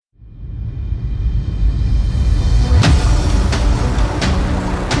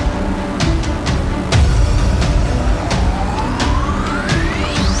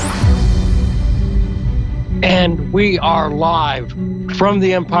And we are live from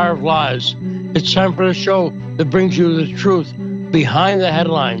the Empire of Lies. It's time for the show that brings you the truth behind the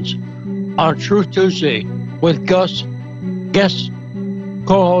headlines on Truth Tuesday with guest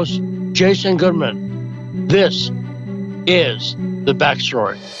co-host Jason Goodman. This is The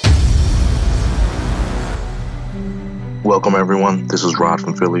Backstory. Welcome, everyone. This is Rod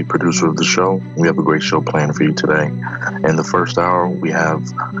from Philly, producer of the show. We have a great show planned for you today. In the first hour, we have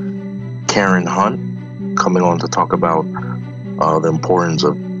Karen Hunt coming on to talk about the importance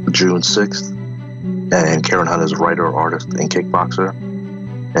of June 6th. And Karen Hunt is a writer, artist, and kickboxer.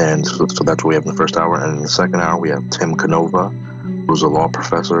 And so that's what we have in the first hour. And in the second hour, we have Tim Canova, who's a law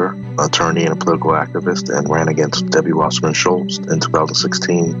professor, attorney, and a political activist, and ran against Debbie Wasserman Schultz in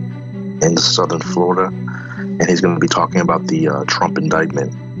 2016 in southern Florida. And he's going to be talking about the Trump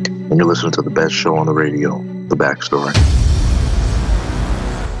indictment. And you're listening to the best show on the radio, The Backstory.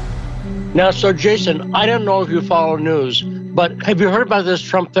 Now, so Jason, I don't know if you follow news, but have you heard about this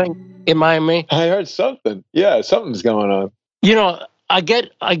Trump thing in Miami? I heard something. Yeah, something's going on. You know, I get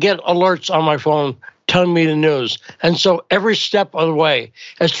alerts on my phone telling me the news. And so every step of the way,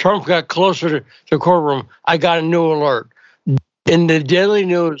 as Trump got closer to the courtroom, I got a new alert. And the Daily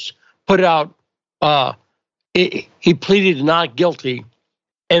News put out, he pleaded not guilty,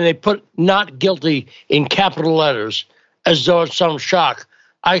 and they put not guilty in capital letters as though it's some shock.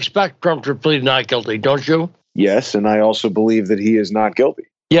 I expect Trump to plead not guilty, don't you? Yes, and I also believe that he is not guilty.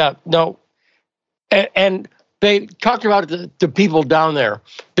 Yeah, no. And they talked about the people down there.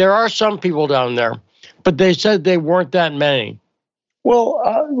 There are some people down there, but they said they weren't that many. Well,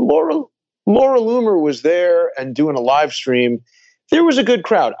 Laura Loomer was there and doing a live stream. There was a good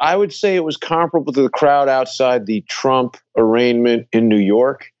crowd. I would say it was comparable to the crowd outside the Trump arraignment in New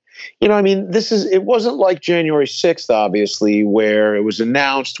York. You know, I mean, it wasn't like January 6th, obviously, where it was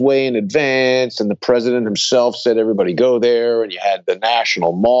announced way in advance and the president himself said everybody go there and you had the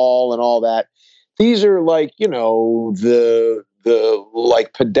National Mall and all that. These are like, you know, the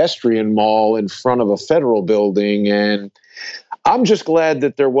like pedestrian mall in front of a federal building. And I'm just glad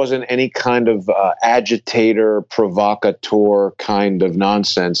that there wasn't any kind of agitator, provocateur kind of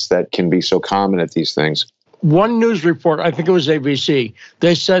nonsense that can be so common at these things. One news report, I think it was ABC,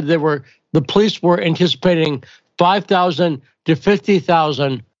 they said the police were anticipating 5,000 to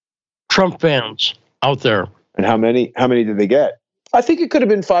 50,000 Trump fans out there. And how many did they get? I think it could have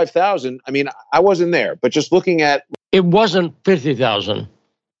been 5,000. I mean, I wasn't there, but just looking at... It wasn't 50,000.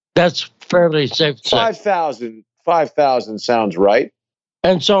 That's fairly safe to say. 5,000 sounds right.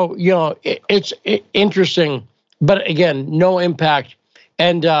 And so, you know, it's interesting, but again, no impact.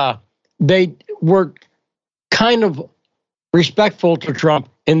 And they were kind of respectful to Trump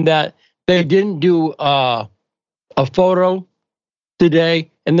in that they didn't do a photo today,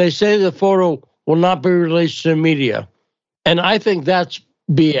 and they say the photo will not be released to the media. And I think that's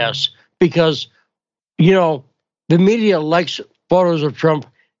BS because, you know, the media likes photos of Trump,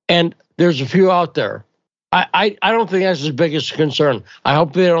 and there's a few out there. I don't think that's his biggest concern. I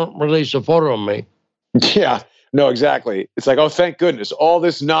hope they don't release a photo of me. Yeah, no, exactly. It's like, oh, thank goodness. All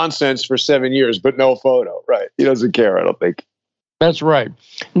this nonsense for 7 years, but no photo. Right. He doesn't care, I don't think. That's right.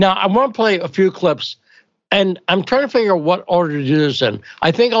 Now, I want to play a few clips, and I'm trying to figure out what order to do this in.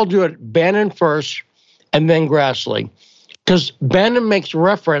 I think I'll do it Bannon first and then Grassley, because Bannon makes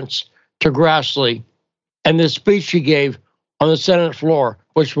reference to Grassley and the speech he gave on the Senate floor,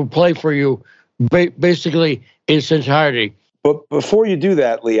 which will play for you basically in its entirety. But before you do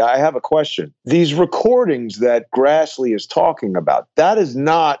that, Lee, I have a question. These recordings that Grassley is talking about, that is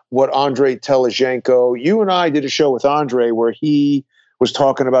not what Andrei Telizhenko, you and I did a show with Andrei where he was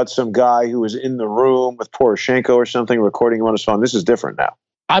talking about some guy who was in the room with Poroshenko or something, recording him on his phone. This is different now.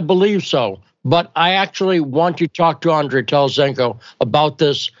 I believe so. But I actually want to talk to Andrei Telizhenko about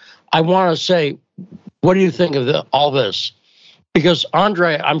this. I want to say, what do you think of all this? Because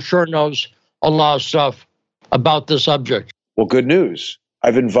Andrei, I'm sure, knows a lot of stuff about the subject. Well, good news.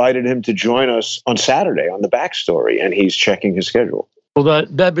 I've invited him to join us on Saturday on The Backstory, and he's checking his schedule. Well,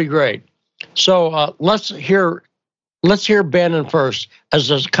 that'd be great. So let's hear Bannon first as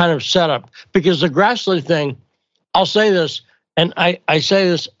a kind of setup, because the Grassley thing, I'll say this, and I say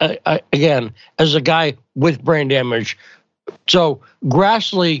this again as a guy with brain damage. So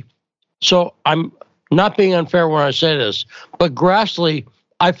Grassley, so I'm not being unfair when I say this, but Grassley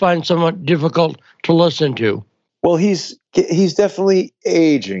I find somewhat difficult to listen to. Well, he's definitely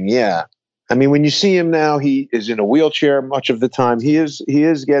aging, yeah. I mean, when you see him now, he is in a wheelchair much of the time. He is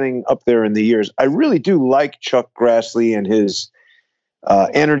getting up there in the years. I really do like Chuck Grassley and his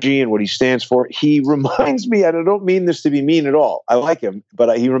energy and what he stands for. He reminds me, and I don't mean this to be mean at all, I like him,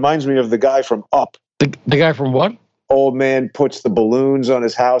 but he reminds me of the guy from Up, The guy from what? Old man puts the balloons on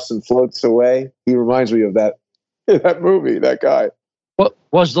his house and floats away. He reminds me of that movie, that guy. What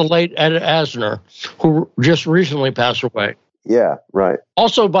was the late Ed Asner, who just recently passed away? Yeah, right.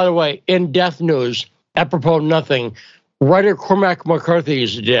 Also, by the way, in death news, apropos nothing, writer Cormac McCarthy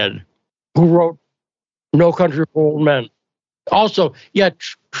is dead, who wrote No Country for Old Men. Also, yeah,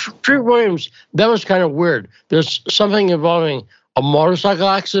 Treat Williams, that was kind of weird. There's something involving a motorcycle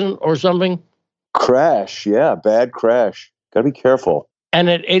accident or something. Crash, yeah, bad crash. Gotta be careful. And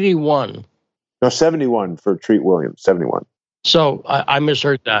at 81. No, 71 for Treat Williams, 71. So I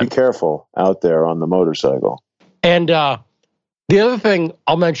misheard that. Be careful out there on the motorcycle. And the other thing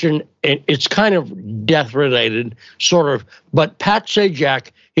I'll mention, it's kind of death-related, sort of, but Pat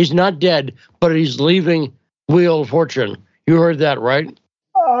Sajak, he's not dead, but he's leaving Wheel of Fortune. You heard that, right?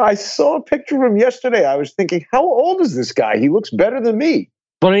 I saw a picture of him yesterday. I was thinking, how old is this guy? He looks better than me.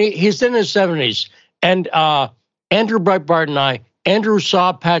 Well, he's in his 70s. And Andrew Breitbart Andrew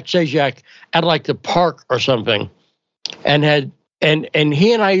saw Pat Sajak at like the park or something, and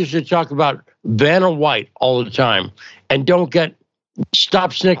he and I used to talk about Vanna White all the time. And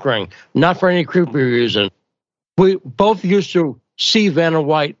stop snickering, not for any creepy reason. We both used to see Vanna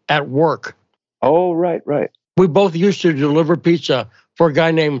White at work. Oh, right. We both used to deliver pizza for a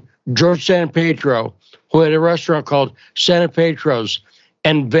guy named George San Pedro, who had a restaurant called Santa Pedro's,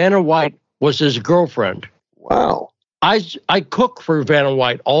 and Vanna White was his girlfriend. Wow. I cook for Vanna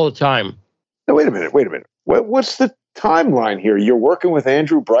White all the time. Now, wait a minute. What's the timeline here? You're working with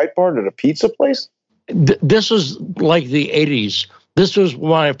Andrew Breitbart at a pizza place? This was like the 80s. This was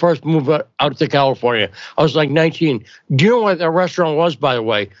when I first moved out to California. I was like 19. Do you know what that restaurant was, by the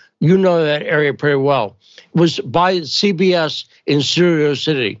way? You know that area pretty well. It was by CBS in Studio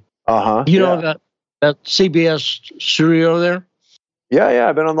City. Uh-huh. You know that CBS studio there? Yeah.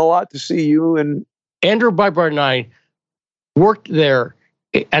 I've been on the lot to see you. And Andrew Breitbart and I worked there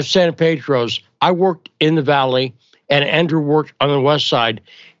at Santa Pedro's. I worked in the Valley, and Andrew worked on the West Side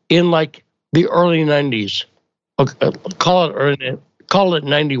in like the early 90s. Call it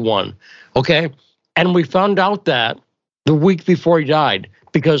 91. Okay. And we found out that the week before he died,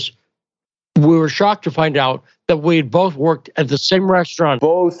 because we were shocked to find out that we had both worked at the same restaurant.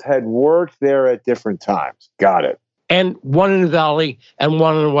 Both had worked there at different times. Got it. And one in the Valley and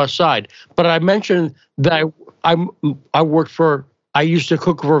one on the West Side. But I mentioned that I used to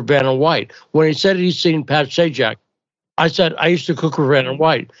cook for Vanna White. When he said he'd seen Pat Sajak, I said, I used to cook for Vanna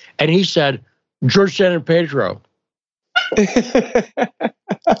White. And he said, George San Pedro.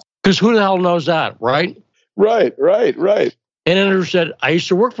 Because who the hell knows that, right? Right. And Andrew said, I used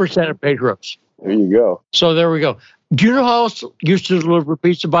to work for Santa Pedro's. There you go. So there we go. Do you know how else used to deliver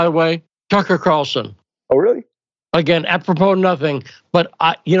pizza, by the way? Tucker Carlson. Oh, really? Again, apropos nothing, but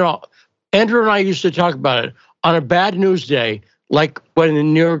Andrew and I used to talk about it on a bad news day, like when the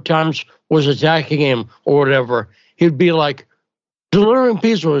New York Times was attacking him or whatever. He'd be like, delivering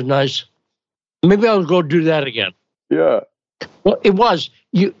pizza was nice. Maybe I'll go do that again. Yeah. Well, it was.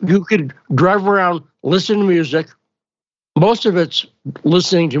 You could drive around, listen to music. Most of it's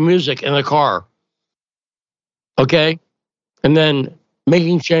listening to music in the car. Okay? And then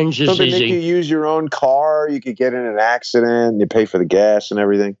making changes so they easy. make you use your own car. You could get in an accident. You pay for the gas and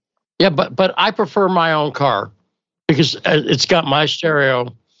everything. Yeah, but I prefer my own car because it's got my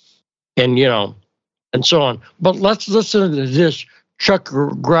stereo and, and so on. But let's listen to this Chuck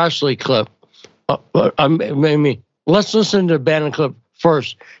Grassley clip. Let's listen to Bannon clip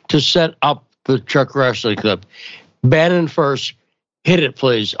first to set up the Chuck Grassley clip. Bannon first. Hit it,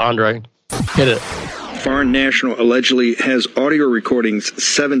 please, Andre. Hit it. Foreign National allegedly has audio recordings,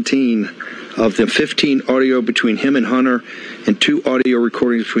 17 of the 15 audio between him and Hunter, and 2 audio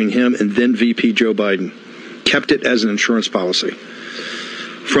recordings between him and then VP Joe Biden. Kept it as an insurance policy.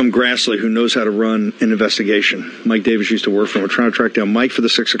 From Grassley, who knows how to run an investigation. Mike Davis used to work for him. We're trying to track down Mike for the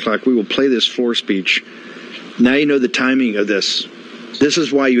 6 o'clock. We will play this floor speech. Now you know the timing of this. This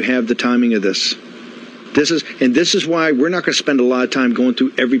is why you have the timing of this. This is why we're not going to spend a lot of time going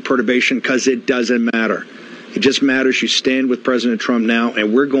through every perturbation, because it doesn't matter. It just matters you stand with President Trump now,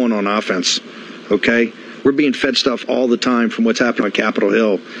 and we're going on offense, okay? We're being fed stuff all the time from what's happening on Capitol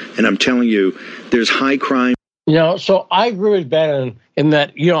Hill, and I'm telling you, there's high crime. So I agree with Bannon in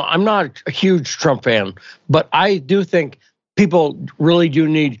that, I'm not a huge Trump fan, but I do think people really do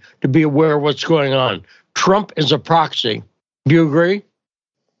need to be aware of what's going on. Trump is a proxy. Do you agree?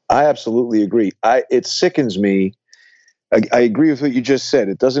 I absolutely agree. It sickens me. I agree with what you just said.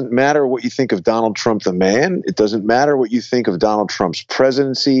 It doesn't matter what you think of Donald Trump, the man. It doesn't matter what you think of Donald Trump's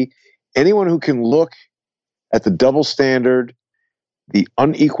presidency. Anyone who can look at the double standard, the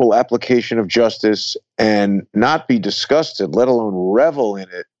unequal application of justice and not be disgusted, let alone revel in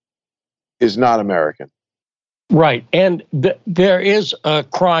it, is not American. Right. And there is a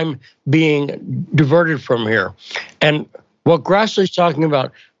crime being diverted from here. And what Grassley's talking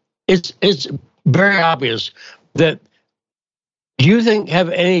about, it's very obvious that, do you have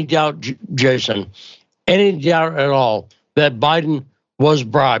any doubt, Jason, any doubt at all that Biden was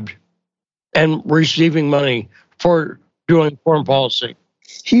bribed and receiving money for doing foreign policy?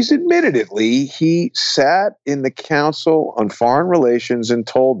 He's admitted it, Lee. He sat in the Council on Foreign Relations and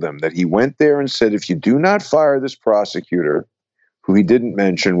told them that he went there and said, if you do not fire this prosecutor, who he didn't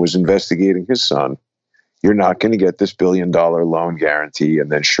mention was investigating his son, you're not going to get this $1 billion loan guarantee.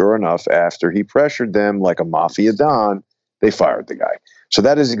 And then sure enough, after he pressured them like a mafia don, they fired the guy. So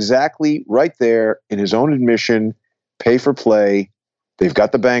that is exactly right there in his own admission, pay for play. They've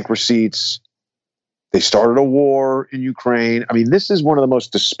got the bank receipts. They started a war in Ukraine. I mean, this is one of the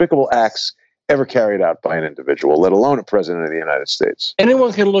most despicable acts ever carried out by an individual, let alone a president of the United States.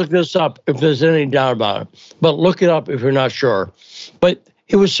 Anyone can look this up if there's any doubt about it, but look it up if you're not sure. But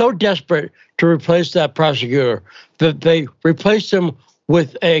he was so desperate to replace that prosecutor that they replaced him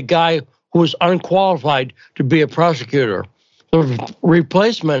with a guy who was unqualified to be a prosecutor. The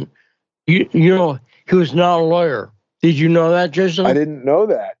replacement, you know, he was not a lawyer. Did you know that, Jason? I didn't know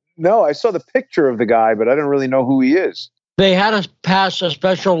that. No, I saw the picture of the guy, but I don't really know who he is. They had to pass a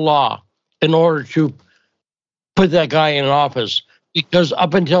special law in order to put that guy in office, because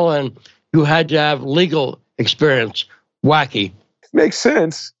up until then, you had to have legal experience. Wacky. Makes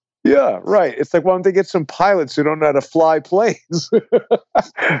sense. Yeah, right. It's like, why don't they get some pilots who don't know how to fly planes?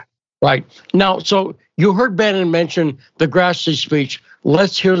 Right. Now, so you heard Bannon mention the Grassley speech.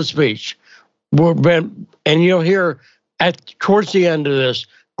 Let's hear the speech. And you'll hear towards the end of this,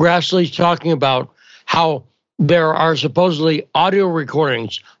 Grassley's talking about how there are supposedly audio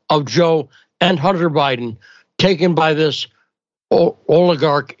recordings of Joe and Hunter Biden taken by this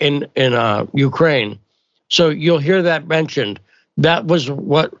oligarch in Ukraine. So you'll hear that mentioned. That was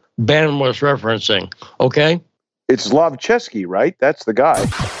what Bannon was referencing. Okay? It's Zlovchevsky, right? That's the guy.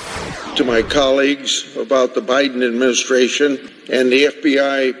 To my colleagues about the Biden administration and the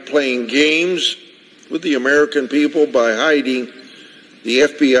FBI playing games with the American people by hiding the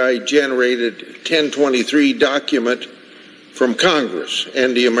FBI-generated 1023 document from Congress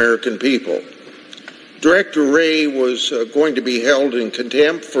and the American people. Director Wray was going to be held in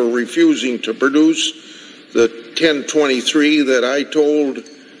contempt for refusing to produce the 1023 that I told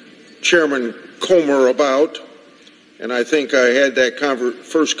Chairman Comer about. And I think I had that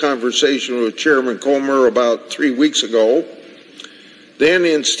first conversation with Chairman Comer about 3 weeks ago. Then,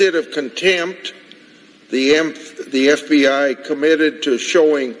 instead of contempt, the FBI committed to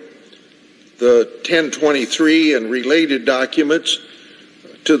showing the 1023 and related documents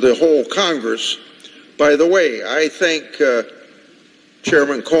to the whole Congress. By the way, I thank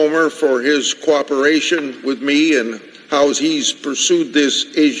Chairman Comer for his cooperation with me and how he's pursued this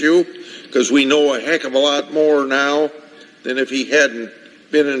issue, because we know a heck of a lot more now than if he hadn't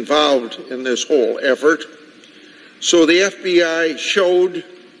been involved in this whole effort. So the FBI showed,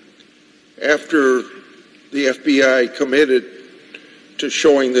 after the FBI committed to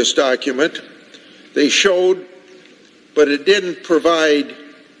showing this document, they showed, but it didn't provide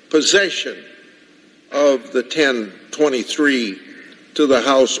possession of the 1023 to the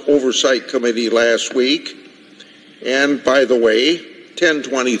House Oversight Committee last week. And by the way,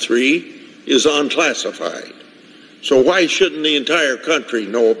 1023 is unclassified. So why shouldn't the entire country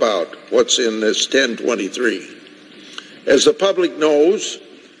know about what's in this 1023? As the public knows,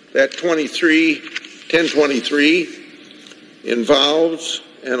 that 1023 involves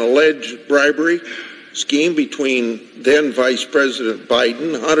an alleged bribery scheme between then Vice President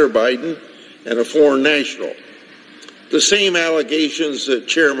Biden, Hunter Biden, and a foreign national. The same allegations that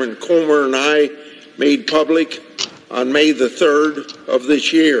Chairman Comer and I made public on May the 3rd of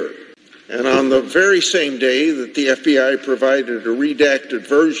this year. And on the very same day that the FBI provided a redacted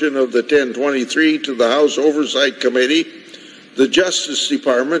version of the 1023 to the House Oversight Committee, the Justice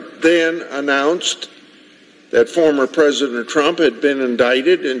Department then announced that former President Trump had been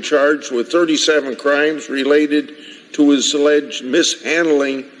indicted and charged with 37 crimes related to his alleged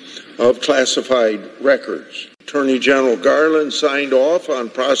mishandling of classified records. Attorney General Garland signed off on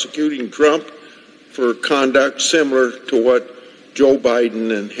prosecuting Trump for conduct similar to what Joe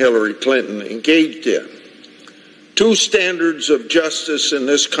Biden and Hillary Clinton engaged in. Two standards of justice in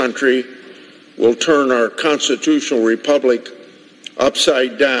this country will turn our constitutional republic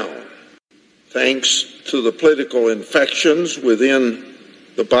upside down. Thanks to the political infections within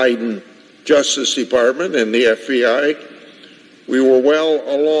the Biden Justice Department and the FBI, We were well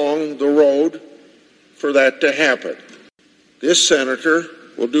along the road for that to happen. This senator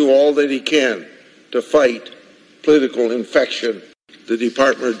will do all that he can to fight political infection, the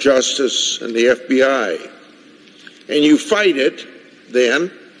Department of Justice and the FBI. And you fight it, then,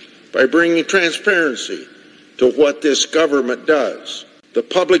 by bringing transparency to what this government does. The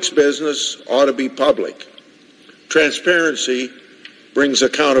public's business ought to be public. Transparency brings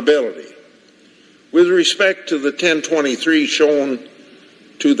accountability. With respect to the 1023 shown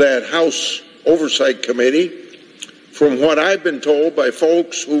to that House Oversight Committee, from what I've been told by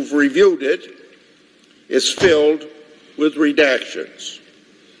folks who've reviewed it, it's filled with redactions.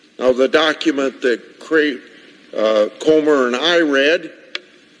 Now, the document that Comer and I read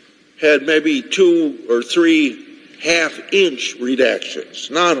had maybe 2 or 3 half-inch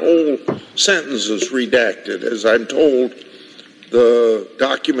redactions, not whole sentences redacted, as I'm told the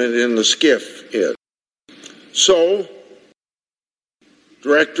document in the SCIF is. So,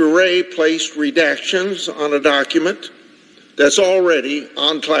 Director Wray placed redactions on a document that's already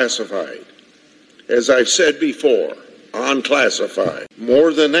unclassified. As I've said before, unclassified.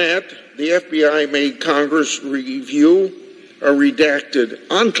 More than that, the FBI made Congress review a redacted,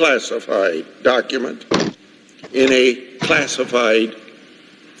 unclassified document in a classified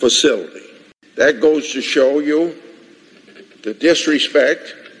facility. That goes to show you the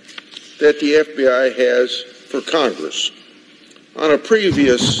disrespect that the FBI has for Congress. On a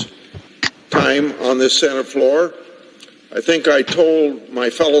previous time on this Senate floor, I think I told my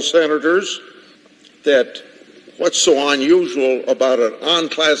fellow senators that what's so unusual about an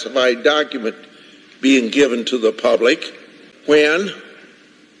unclassified document being given to the public when,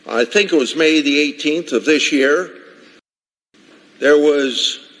 I think it was May the 18th of this year, there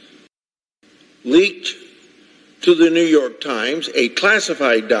was leaked to the New York Times a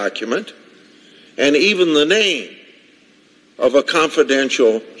classified document and even the name of a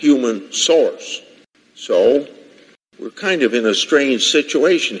confidential human source. So, we're kind of in a strange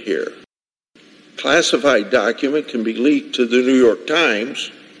situation here. Classified document can be leaked to the New York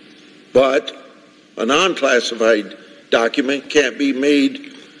Times, but a non-classified document can't be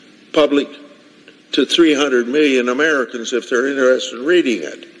made public to 300 million Americans if they're interested in reading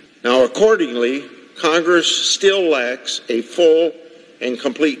it. Now, accordingly, Congress still lacks a full and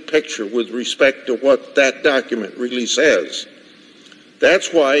complete picture with respect to what that document really says.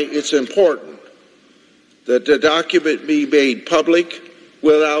 That's why it's important that the document be made public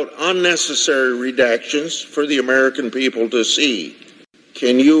without unnecessary redactions for the American people to see.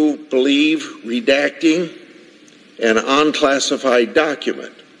 Can you believe redacting an unclassified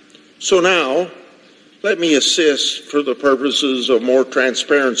document? So now, let me assist for the purposes of more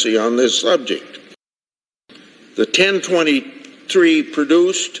transparency on this subject. The 1023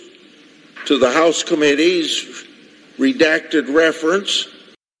 produced to the House committees redacted reference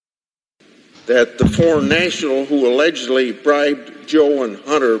that the foreign national who allegedly bribed Joe and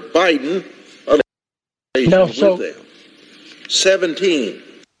Hunter Biden with them. 17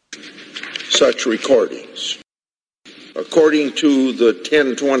 such recordings. According to the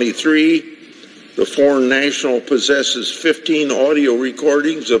 1023, the foreign national possesses 15 audio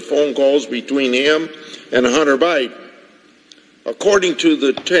recordings of phone calls between him and Hunter Biden. According to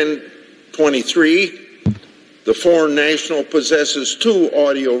the 1023, the foreign national possesses 2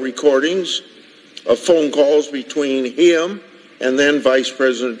 audio recordings of phone calls between him and then Vice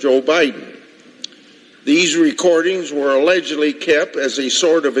President Joe Biden. These recordings were allegedly kept as a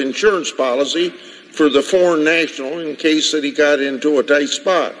sort of insurance policy for the foreign national in case that he got into a tight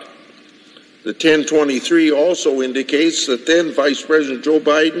spot. The 1023 also indicates that then Vice President Joe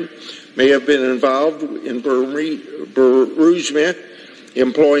Biden may have been involved in bereavement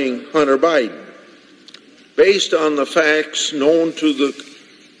employing Hunter Biden. Based on the facts known to the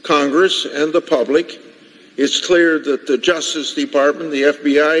Congress and the public, it's clear that the Justice Department, the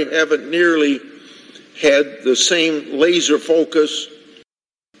FBI, haven't nearly had the same laser focus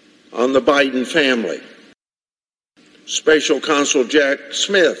on the Biden family. Special Counsel Jack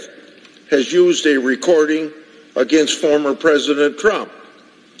Smith has used a recording against former President Trump.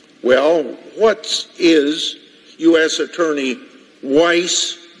 Well, what is U.S. Attorney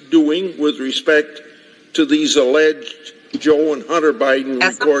Weiss doing with respect to these alleged Joe and Hunter Biden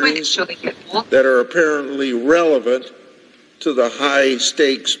recordings that are apparently relevant to the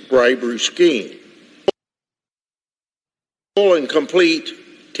high-stakes bribery scheme? Full and complete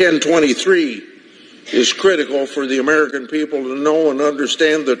 1023 is critical for the American people to know and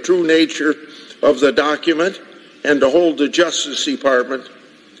understand the true nature of the document and to hold the Justice Department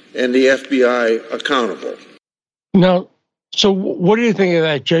and the FBI accountable. Now, so what do you think of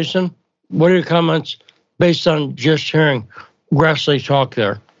that, Jason? What are your comments based on just hearing Grassley talk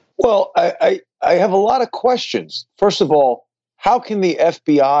there? Well, I have a lot of questions. First of all, how can the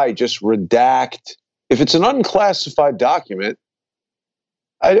FBI just redact? If it's an unclassified document,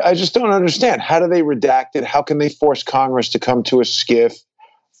 I just don't understand. How do they redact it? How can they force Congress to come to a skiff?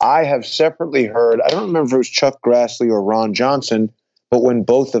 I have separately heard, I don't remember if it was Chuck Grassley or Ron Johnson, but when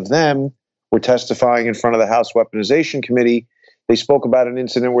both of them were testifying in front of the House Weaponization Committee, they spoke about an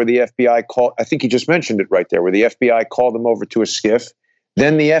incident where the FBI called, I think you just mentioned it right there, where the FBI called them over to a skiff.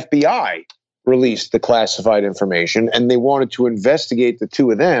 Then the FBI released the classified information, and they wanted to investigate the two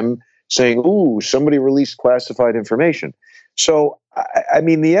of them, saying, ooh, somebody released classified information. So, I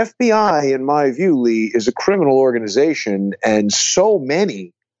mean, the FBI, in my view, Lee, is a criminal organization, and so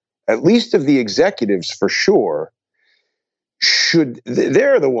many, at least of the executives for sure,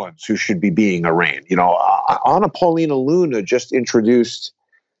 they're the ones who should be being arraigned. You know, Anna Paulina Luna just introduced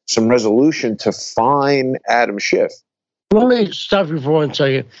some resolution to fine Adam Schiff. Let me stop you for 1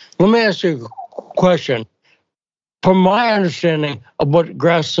 second. Let me ask you a question. From my understanding of what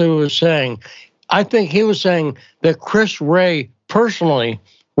Grassley was saying, I think he was saying that Chris Wray personally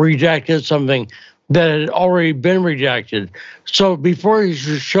redacted something that had already been redacted. So before he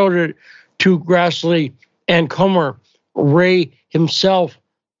showed it to Grassley and Comer, Wray himself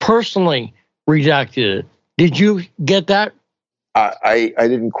personally redacted it. Did you get that? I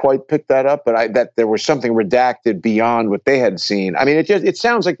didn't quite pick that up, but that there was something redacted beyond what they had seen. I mean, it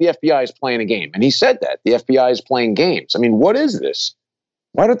sounds like the FBI is playing a game, and he said that the FBI is playing games. I mean, what is this?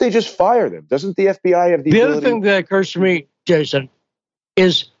 Why don't they just fire them? Doesn't the FBI have the ability? The other thing that occurs to me, Jason,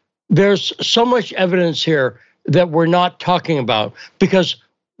 is there's so much evidence here that we're not talking about because,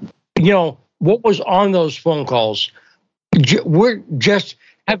 you know, what was on those phone calls, we're just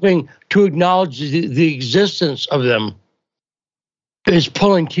having to acknowledge the existence of them is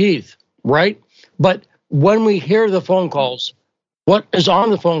pulling teeth, right? But when we hear the phone calls, what is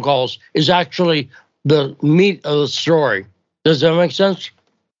on the phone calls is actually the meat of the story. Does that make sense?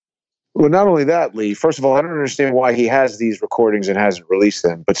 Well, not only that, Lee, first of all, I don't understand why he has these recordings and hasn't released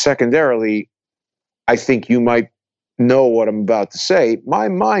them. But secondarily, I think you might know what I'm about to say. My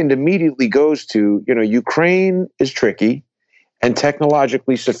mind immediately goes to, you know, Ukraine is tricky and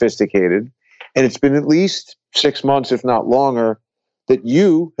technologically sophisticated. And it's been at least 6 months, if not longer, that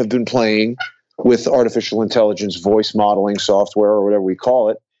you have been playing with artificial intelligence voice modeling software or whatever we call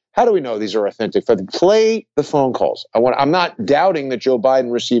it. How do we know these are authentic? Play the phone calls. I'm not doubting that Joe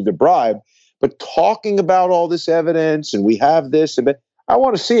Biden received a bribe, but talking about all this evidence and we have this, I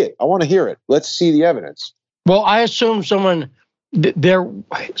want to see it. I want to hear it. Let's see the evidence. Well, I assume when this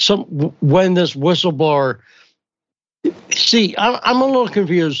whistleblower, see, I'm a little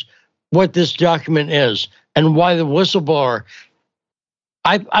confused what this document is and why the whistleblower,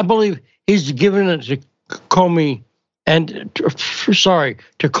 I believe he's given it to Comey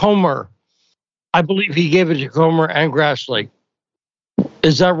to Comer. I believe he gave it to Comer and Grassley.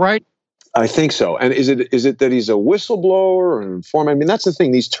 Is that right? I think so. And is it that he's a whistleblower or an informant? I mean, that's the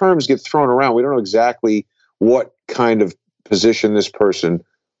thing. These terms get thrown around. We don't know exactly what kind of position this person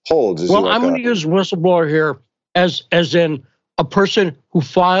holds. Well, I'm going to use whistleblower here as in a person who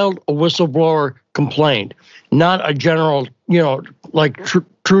filed a whistleblower complaint, not a general, like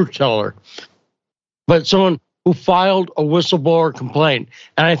truth teller, but someone who filed a whistleblower complaint.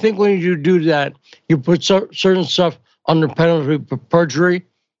 And I think when you do that, you put certain stuff under penalty of perjury,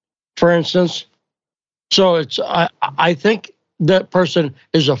 for instance. So I think that person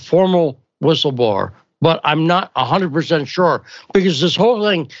is a formal whistleblower, but I'm not 100% sure because this whole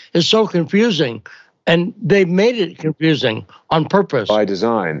thing is so confusing, and they made it confusing on purpose. By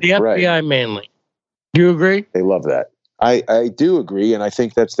design. The FBI right. Mainly. Do you agree? They love that. I do agree, and I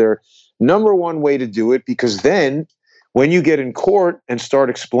think that's their number one way to do it, because then when you get in court and start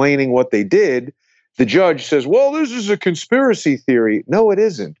explaining what they did, the judge says, well, this is a conspiracy theory. No, it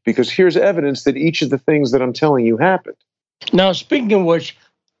isn't, because here's evidence that each of the things that I'm telling you happened. Now, speaking of which,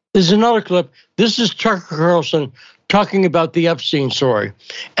 there's another clip. This is Tucker Carlson talking about the Epstein story.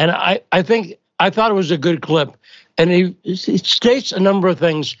 And I thought it was a good clip. And he states a number of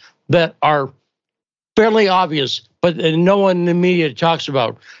things that are fairly obvious, but no one in the media talks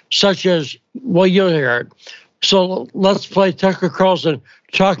about, such as, well, you'll hear it. So let's play Tucker Carlson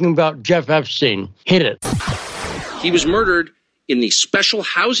talking about Jeff Epstein. Hit it. He was murdered in the special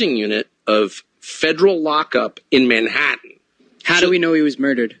housing unit of federal lockup in Manhattan. How do we know he was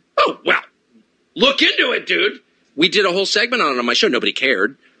murdered? Oh, well, look into it, dude. We did a whole segment on it on my show. Nobody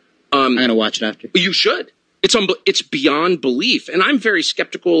cared. I'm going to watch it after. You should. It's beyond belief. And I'm very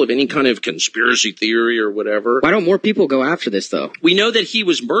skeptical of any kind of conspiracy theory or whatever. Why don't more people go after this, though? We know that he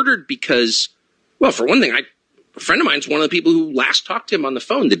was murdered because, well, for one thing, friend of mine's one of the people who last talked to him on the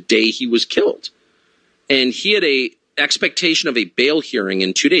phone the day he was killed. And he had a expectation of a bail hearing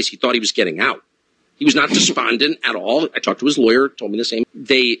in 2 days. He thought he was getting out. He was not despondent at all. I talked to his lawyer, told me the same.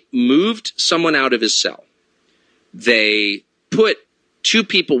 They moved someone out of his cell. They put two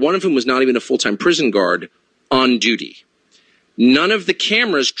people, one of whom was not even a full-time prison guard, on duty. None of the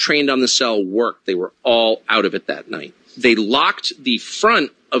cameras trained on the cell worked. They were all out of it that night. They locked the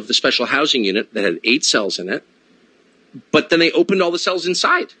front of the special housing unit that had 8 cells in it, but then they opened all the cells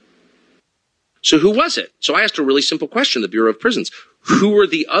inside. So who was it? So I asked a really simple question, the Bureau of Prisons. Who were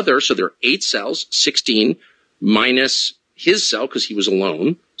the other? So there are 8 cells, 16 minus his cell because he was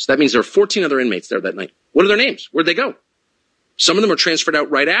alone. So that means there are 14 other inmates there that night. What are their names? Where'd they go? Some of them were transferred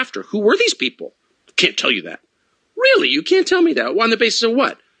out right after. Who were these people? I can't tell you that. Really? You can't tell me that? Well, on the basis of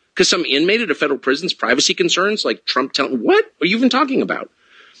what? Because some inmate at a federal prison's privacy concerns, like Trump telling, what are you even talking about?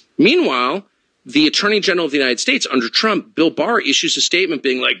 Meanwhile, the Attorney General of the United States under Trump, Bill Barr, issues a statement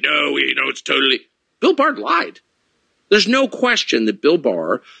being like, no, it's totally. Bill Barr lied. There's no question that Bill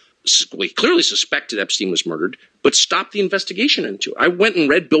Barr, well, he clearly suspected Epstein was murdered, but stopped the investigation into it. I went and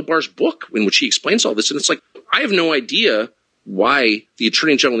read Bill Barr's book in which he explains all this, and it's like, I have no idea why the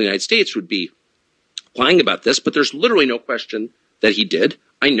Attorney General of the United States would be lying about this, but there's literally no question that he did.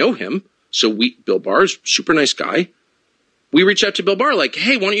 I know him. So Bill Barr's super nice guy. We reached out to Bill Barr like,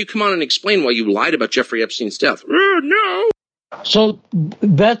 hey, why don't you come on and explain why you lied about Jeffrey Epstein's death? No. So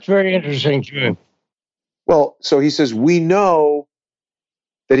that's very interesting to me. Well, so he says, we know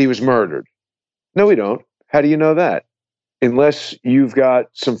that he was murdered. No, we don't. How do you know that? Unless you've got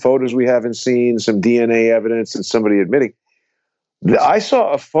some photos we haven't seen, some DNA evidence, and somebody admitting. I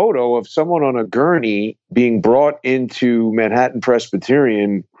saw a photo of someone on a gurney being brought into Manhattan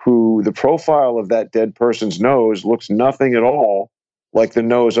Presbyterian who the profile of that dead person's nose looks nothing at all like the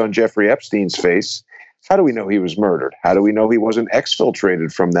nose on Jeffrey Epstein's face. How do we know he was murdered? How do we know he wasn't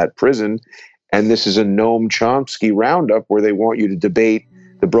exfiltrated from that prison? And this is a Noam Chomsky roundup where they want you to debate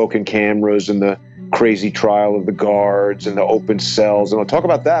the broken cameras and the crazy trial of the guards and the open cells. And I'll talk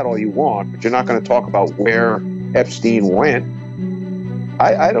about that all you want, but you're not going to talk about where Epstein went.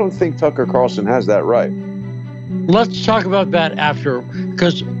 I don't think Tucker Carlson has that right. Let's talk about that after,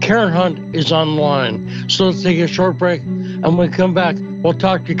 because Karen Hunt is online. So let's take a short break, and when we come back, we'll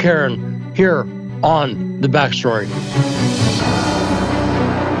talk to Karen here on The Backstory.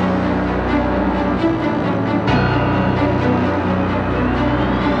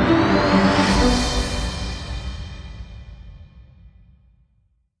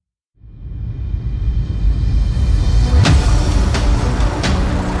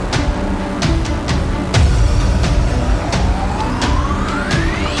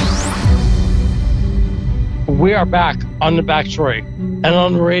 We are back on The Backstory and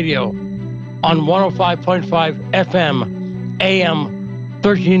on the radio on 105.5 FM, AM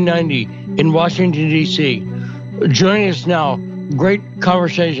 1390 in Washington, D.C. Joining us now, great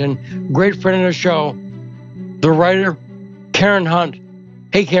conversation, great friend of the show, the writer, Karen Hunt.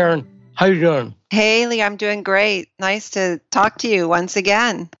 Hey, Karen, how you doing? Hey, Lee, I'm doing great. Nice to talk to you once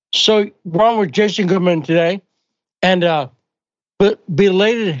again. So we're on with Jason Goodman today, and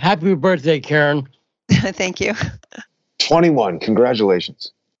belated happy birthday, Karen. Thank you. 21.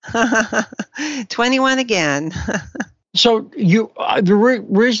 Congratulations. 21 again. So the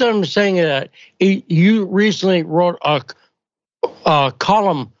reason I'm saying that, you recently wrote a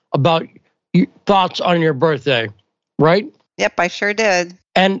column about thoughts on your birthday, right? Yep, I sure did.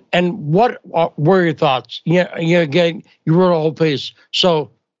 And what were your thoughts? You wrote a whole piece.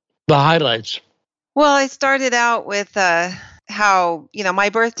 So the highlights. Well, I started out with how, my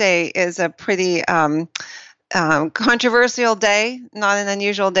birthday is a pretty controversial day, not an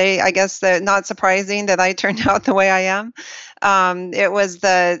unusual day. I guess not surprising that I turned out the way I am. It was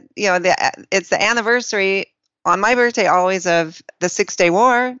it's the anniversary on my birthday always of the 6-Day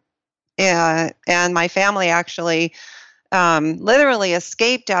War. And my family actually literally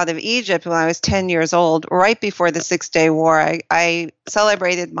escaped out of Egypt when I was 10 years old, right before the 6-Day War. I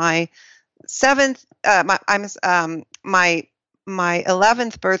celebrated my my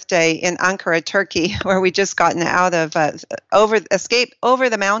 11th birthday in Ankara, Turkey, where we just gotten out of escaped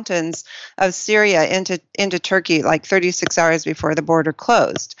over the mountains of Syria into Turkey, like 36 hours before the border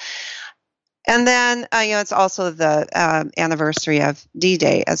closed. And then it's also the anniversary of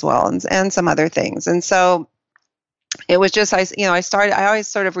D-Day as well, and some other things. And so it was just I always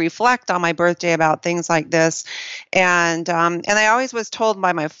sort of reflect on my birthday about things like this, and I always was told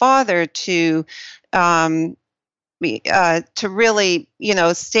by my father to to really,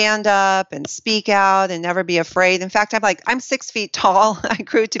 stand up and speak out and never be afraid. In fact, I'm 6 feet tall. I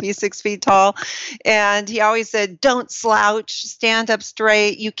grew to be 6 feet tall. And he always said, don't slouch, stand up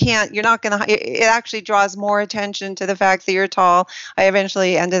straight. You're not going to, it actually draws more attention to the fact that you're tall. I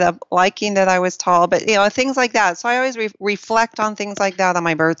eventually ended up liking that I was tall, but things like that. So I always reflect on things like that on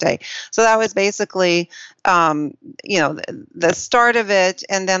my birthday. So that was basically, the start of it.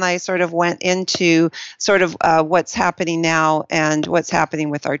 And then I sort of went into sort of what's happening now and what's happening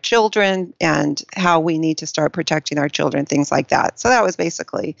with our children and how we need to start protecting our children, things like that. So that was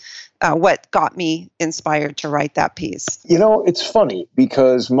basically what got me inspired to write that piece. It's funny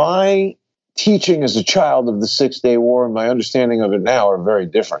because my teaching as a child of the 6-Day War and my understanding of it now are very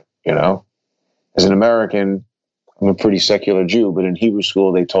different. As an American, I'm a pretty secular Jew, but in Hebrew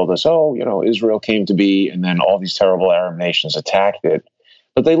school, they told us, Israel came to be, and then all these terrible Arab nations attacked it.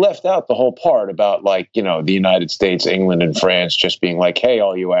 But they left out the whole part about the United States, England, and France just being like, hey,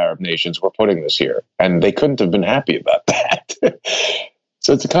 all you Arab nations, we're putting this here. And they couldn't have been happy about that.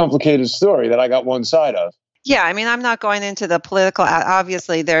 So it's a complicated story that I got one side of. Yeah, I'm not going into the political.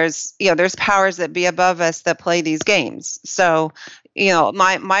 Obviously, there's powers that be above us that play these games. So,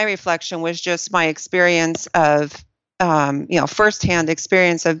 my reflection was just my experience of firsthand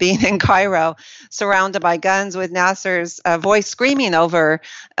experience of being in Cairo, surrounded by guns with Nasser's voice screaming over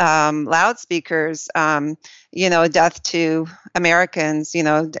loudspeakers, death to Americans,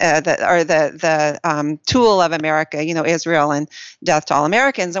 the tool of America, Israel, and death to all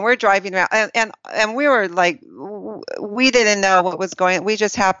Americans. And we're driving around, and we were like, we didn't know what was going on. We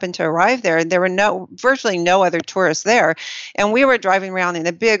just happened to arrive there, and there were virtually no other tourists there. And we were driving around in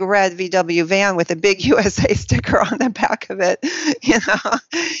a big red VW van with a big USA sticker on the back of it,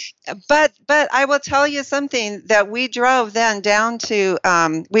 But I will tell you something that we drove then down to,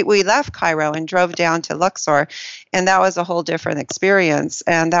 we left Cairo and drove down to Luxor, and that was a whole different experience,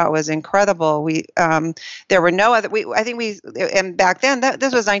 and that was incredible. There were no other, and back then,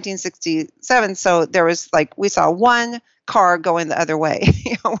 this was 1967, so there was we saw one car going the other way.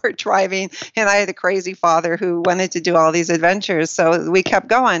 We're driving, and I had a crazy father who wanted to do all these adventures, so we kept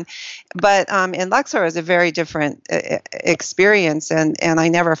going. But in Luxor, it was a very different experience, and I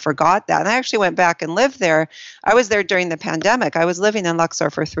never forgot that. And I actually went back and lived there. I was there during the pandemic. I was living in Luxor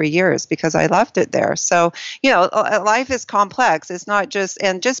for 3 years because I loved it there. So, life is complex. It's not just,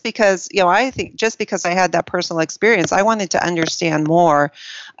 and just because, I think just because I had that personal experience, I wanted to understand more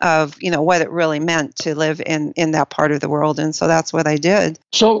of, what it really meant to live in that part of the world. And so that's what I did.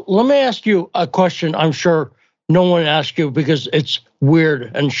 So let me ask you a question. I'm sure no one asked you because it's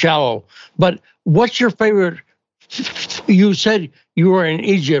weird and shallow, but what's your favorite? You said you were in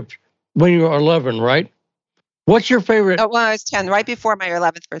Egypt when you were 11, right? What's your favorite? Oh, when I was 10, right before my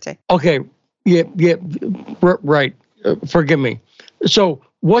 11th birthday. Okay. Yeah, right. Forgive me. So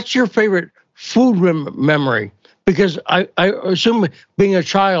what's your favorite food memory? Because I assume being a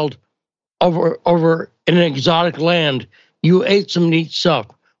child over in an exotic land, you ate some neat stuff.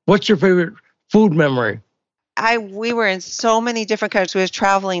 What's your favorite food memory? We were in so many different countries. We were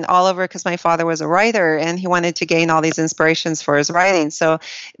traveling all over because my father was a writer and he wanted to gain all these inspirations for his writing. So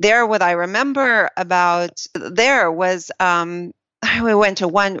there, what I remember about there was we went to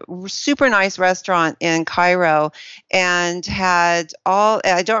one super nice restaurant in Cairo and had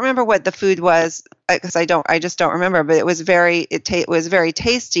I don't remember what the food was because I just don't remember, but it was very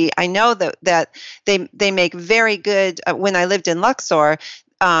tasty. I know that they make very good, when I lived in Luxor,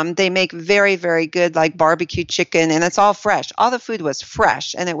 they make very, very good barbecue chicken, and it's all fresh. All the food was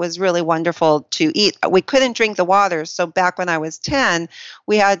fresh, and it was really wonderful to eat. We couldn't drink the water, so back when I was 10,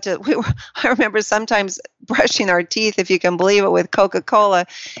 I remember sometimes brushing our teeth, if you can believe it, with Coca-Cola,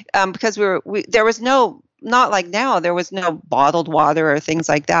 because there was no, not like now, there was no bottled water or things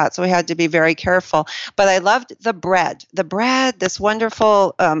like that. So we had to be very careful. But I loved the bread, this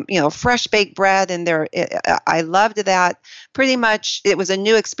wonderful, fresh baked bread. And I loved that. Pretty much, it was a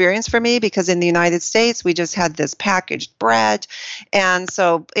new experience for me because in the United States, we just had this packaged bread. And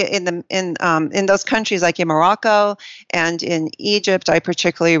so in those countries like in Morocco and in Egypt, I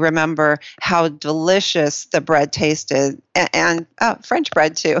particularly remember how delicious the bread tasted, and French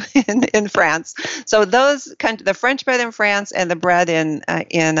bread too in France. So the French bread in France and the bread in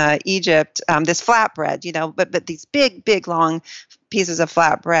Egypt, this flat bread, but these big long pieces of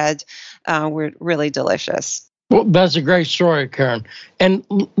flat bread were really delicious. Well, that's a great story, Karen. And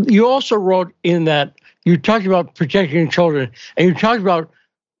you also wrote in that you talked about protecting children, and you talked about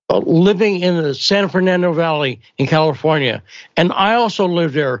living in the San Fernando Valley in California. And I also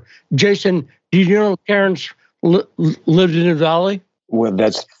lived there. Jason, did you know Karen's lived in the valley? Well,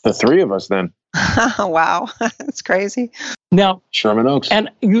 that's the three of us then. Wow, that's crazy. Now, Sherman Oaks. And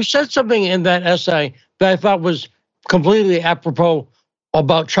you said something in that essay that I thought was completely apropos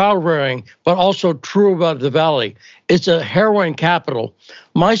about child rearing, but also true about the Valley. It's a heroin capital.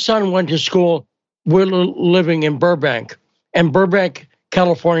 My son went to school. We're living in Burbank, and Burbank,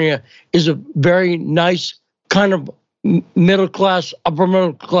 California, is a very nice kind of middle class, upper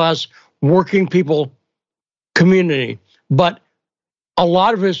middle class, working people community. But a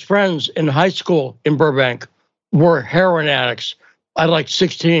lot of his friends in high school in Burbank were heroin addicts at like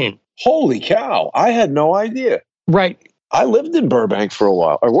 16. Holy cow. I had no idea. Right. I lived in Burbank for a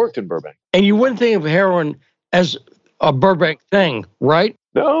while. I worked in Burbank. And you wouldn't think of heroin as a Burbank thing, right?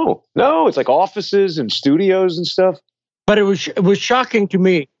 No. It's like offices and studios and stuff. But it was shocking to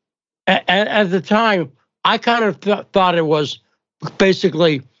me. At the time, I kind of thought it was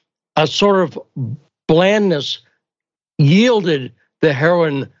basically a sort of blandness yielded the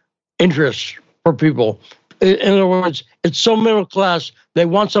heroin interest for people. In other words, it's so middle class, they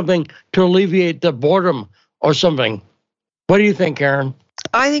want something to alleviate the boredom or something. What do you think, Karen?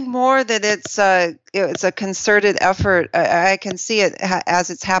 I think more that it's a concerted effort. I can see it as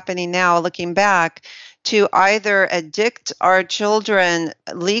it's happening now, looking back, to either addict our children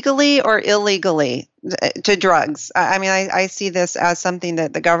legally or illegally to drugs. I mean, I see this as something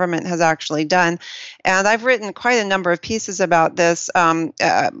that the government has actually done. And I've written quite a number of pieces about this.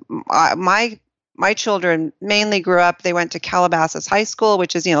 My children mainly grew up, they went to Calabasas High School,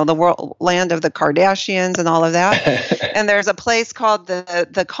 which is, the land of the Kardashians and all of that. And there's a place called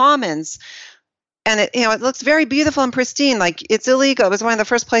the Commons. And it looks very beautiful and pristine. Like, it's illegal. It was one of the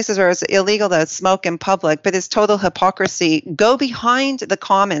first places where it's illegal to smoke in public, but it's total hypocrisy. Go behind the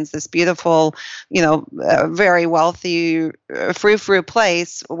Commons, this beautiful, very wealthy, frou-frou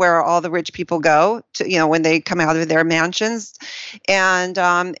place where all the rich people go to, when they come out of their mansions, and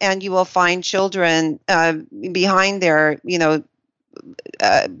you will find children behind there,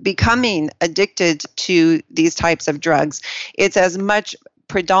 becoming addicted to these types of drugs. It's as much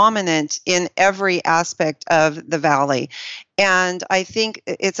predominant in every aspect of the Valley. And I think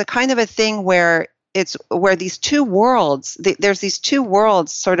it's a kind of a thing where these two worlds, there's these two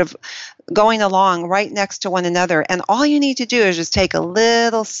worlds sort of going along right next to one another. And all you need to do is just take a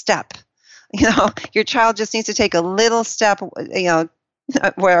little step. Your child just needs to take a little step,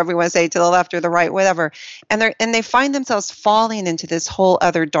 wherever you want to say, to the left or the right, whatever. And they find themselves falling into this whole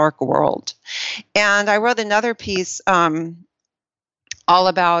other dark world. And I wrote another piece all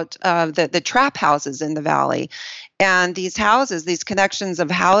about the trap houses in the Valley. And these houses, these connections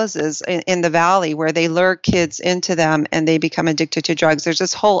of houses in the Valley where they lure kids into them and they become addicted to drugs. There's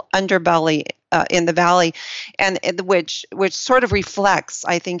this whole underbelly in the Valley, and which sort of reflects,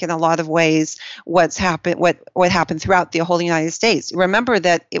 I think, in a lot of ways what happened throughout the whole United States. Remember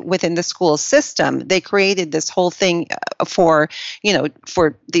that within the school system, they created this whole thing for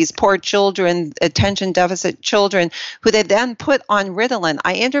these poor children, attention deficit children, who they then put on Ritalin.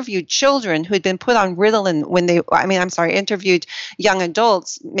 I interviewed children who had been put on Ritalin I interviewed young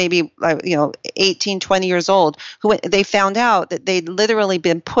adults, maybe 18, 20 years old, who they found out that they'd literally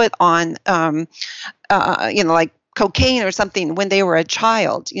been put on like cocaine or something when they were a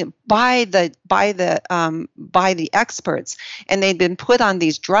child, by the experts, and they'd been put on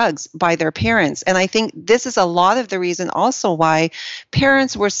these drugs by their parents. And I think this is a lot of the reason also why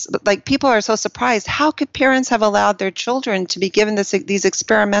parents were like, people are so surprised. How could parents have allowed their children to be given these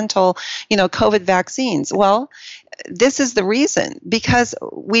experimental, COVID vaccines? Well, this is the reason, because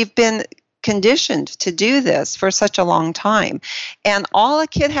we've been conditioned to do this for such a long time. And all a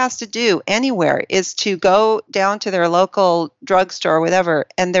kid has to do anywhere is to go down to their local drugstore or whatever,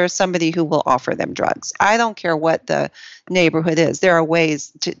 and there's somebody who will offer them drugs. I don't care what the neighborhood is. There are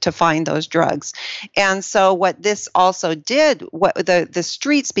ways to find those drugs. And so what this also did, what the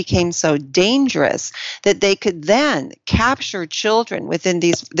streets became so dangerous that they could then capture children within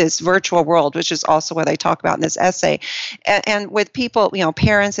this virtual world, which is also what I talk about in this essay. And with people,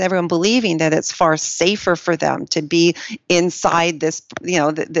 parents and everyone believing that it's far safer for them to be inside this,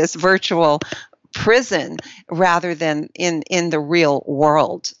 this virtual prison rather than in the real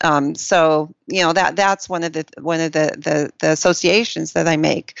world. So that's one of the associations that I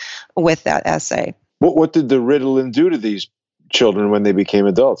make with that essay. What did the Ritalin do to these children when they became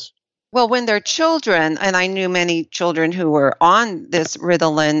adults? Well, when they're children, and I knew many children who were on this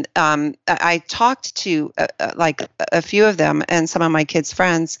Ritalin, I talked to like a few of them and some of my kids'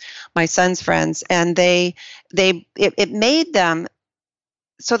 friends, my son's friends, and it made them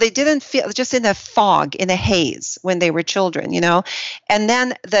so they didn't feel, just in a fog, in a haze when they were children, and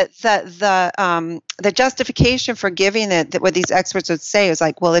then the justification for giving it, that what these experts would say is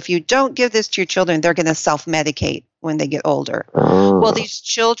like, well, if you don't give this to your children, they're going to self-medicate when they get older. Well, these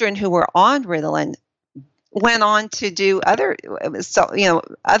children who were on Ritalin went on to do other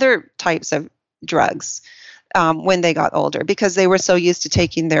types of drugs when they got older, because they were so used to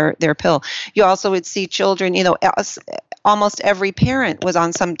taking their pill. You also would see children, almost every parent was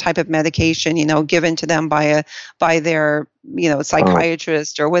on some type of medication, given to them by their,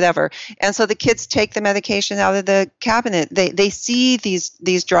 psychiatrist or whatever. And so the kids take the medication out of the cabinet. They see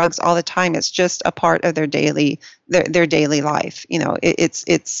these drugs all the time. It's just a part of their daily life.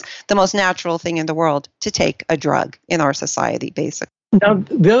 It's the most natural thing in the world to take a drug in our society, basically. Now,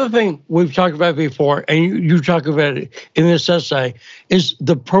 the other thing we've talked about before, and you talk about it in this essay, is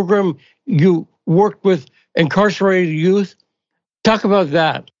the program you worked with incarcerated youth. Talk about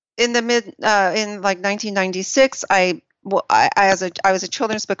that. In the in like 1996, I was a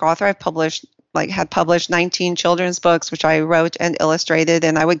children's book author. Had published 19 children's books, which I wrote and illustrated.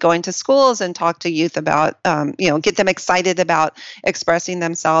 And I would go into schools and talk to youth about, get them excited about expressing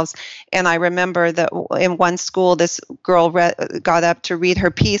themselves. And I remember that in one school, this girl got up to read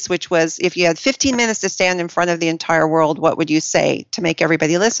her piece, which was, if you had 15 minutes to stand in front of the entire world, what would you say to make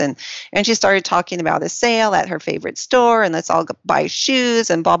everybody listen? And she started talking about a sale at her favorite store, and let's all buy shoes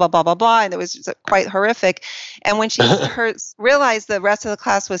and blah, blah, blah, blah, blah. And it was quite horrific. And when she realized the rest of the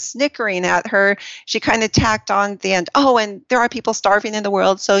class was snickering at her, she kind of tacked on at the end, oh, and there are people starving in the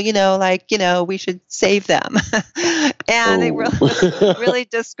world, so we should save them. And it was really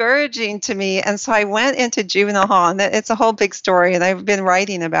discouraging to me. And so I went into juvenile hall, and it's a whole big story, and I've been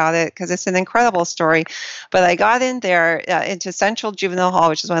writing about it because it's an incredible story. But I got in there into Central Juvenile Hall,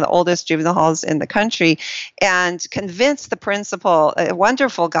 which is one of the oldest juvenile halls in the country, and convinced the principal, a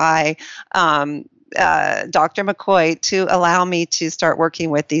wonderful guy, Dr. McCoy, to allow me to start working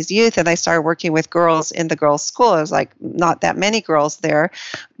with these youth. And I started working with girls in the girls' school. There was like not that many girls there,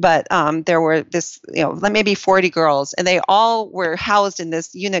 but there were maybe 40 girls, and they all were housed in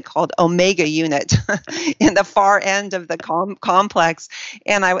this unit called Omega Unit in the far end of the complex.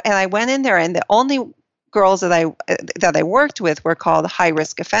 And I went in there, and the only girls that I worked with were called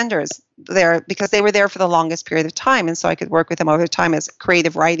high-risk offenders there, because they were there for the longest period of time, and so I could work with them over time as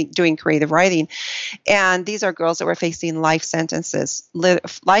doing creative writing. And these are girls that were facing life sentences. I had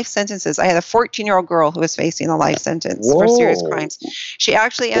a 14-year-old girl who was facing a life sentence for serious crimes. She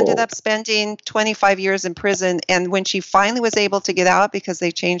actually ended up spending 25 years in prison, and when she finally was able to get out, because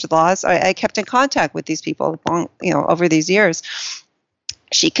they changed the laws, I kept in contact with these people over these years.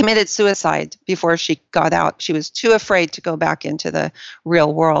 She committed suicide before she got out. She was too afraid to go back into the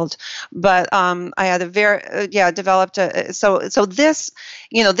real world. But I had developed this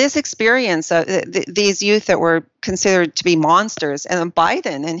experience of these youth that were considered to be monsters, and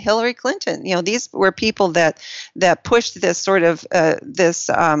Biden and Hillary Clinton, these were people that pushed this sort of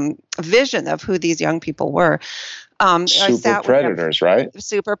vision of who these young people were. Super predators, right?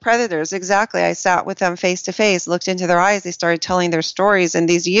 Super predators, exactly. I sat with them face to face, looked into their eyes. They started telling their stories, and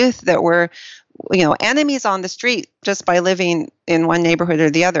these youth that were, enemies on the street just by living in one neighborhood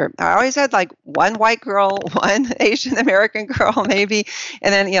or the other. I always had like one white girl, one Asian American girl, maybe,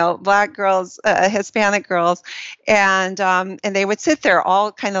 and then black girls, Hispanic girls, and they would sit there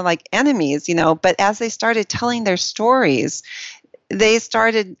all kind of like enemies, But as they started telling their stories, they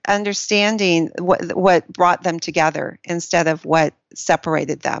started understanding what brought them together instead of what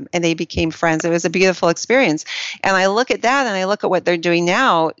separated them, and they became friends. It was a beautiful experience. And I look at that, and I look at what they're doing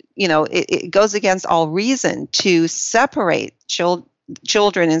now. It goes against all reason to separate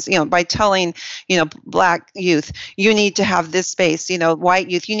children, and by telling black youth, you need to have this space, white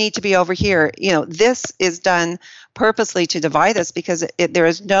youth, you need to be over here. This is done purposely to divide us, because there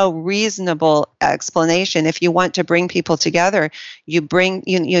is no reasonable explanation. If you want to bring people together, you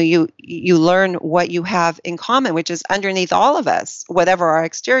learn what you have in common, which is underneath all of us, whatever our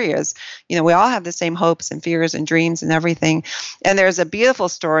exterior is. We all have the same hopes and fears and dreams and everything. And there's a beautiful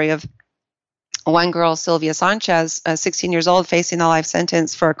story of one girl, Sylvia Sanchez, 16 years old, facing a life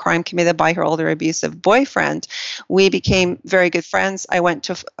sentence for a crime committed by her older abusive boyfriend. We became very good friends. I went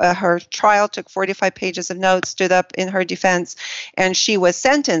to her trial, took 45 pages of notes, stood up in her defense, and she was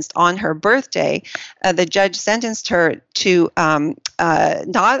sentenced on her birthday. The judge sentenced her to not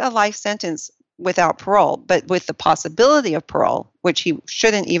a life sentence without parole, but with the possibility of parole, which he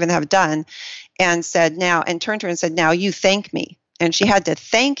shouldn't even have done, and turned to her and said, "Now you thank me." And she had to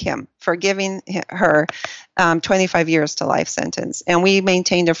thank him for giving her 25 years to life sentence. And we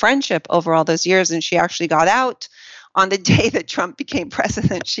maintained a friendship over all those years. And she actually got out on the day that Trump became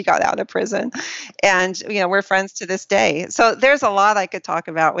president, she got out of prison. And, we're friends to this day. So there's a lot I could talk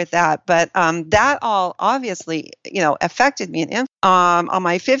about with that. But that all obviously, affected me. And on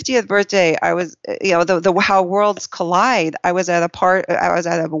my 50th birthday, I was, how worlds collide. I was at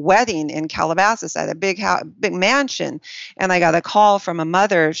a wedding in Calabasas at a big mansion. And I got a call from a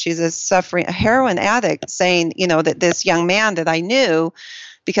mother. She's a heroin addict, saying, that this young man that I knew,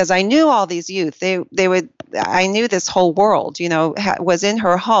 because I knew all these youth, I knew this whole world, was in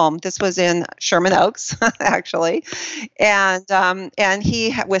her home. This was in Sherman Oaks, actually. And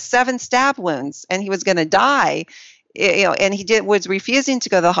he was 7 stab wounds, and he was going to die. And he was refusing to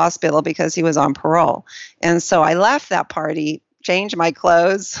go to the hospital because he was on parole. And so I left that party, changed my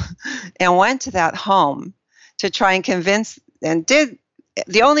clothes, and went to that home to try and convince, and did.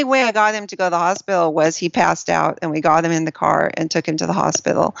 The only way I got him to go to the hospital was he passed out, and we got him in the car and took him to the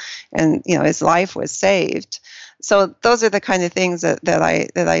hospital, and his life was saved. So those are the kind of things that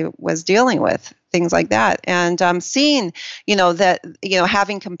I was dealing with, things like that, and seeing that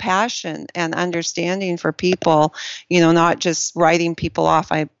having compassion and understanding for people, not just writing people off.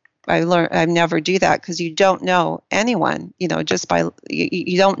 I learned I never do that, because you don't know anyone, just by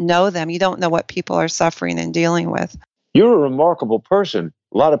you don't know them, you don't know what people are suffering and dealing with. You're a remarkable person.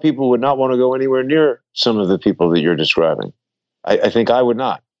 A lot of people would not want to go anywhere near some of the people that you're describing. I think I would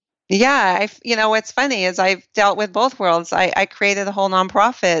not. Yeah, what's funny is I've dealt with both worlds. I created a whole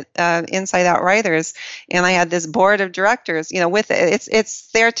nonprofit, Inside Out Writers, and I had this board of directors. With it,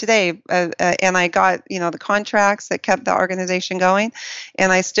 it's there today, and I got the contracts that kept the organization going,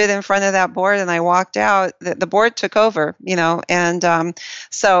 and I stood in front of that board and I walked out. The board took over, and and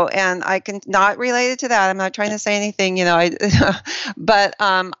I can not related to that. I'm not trying to say anything, but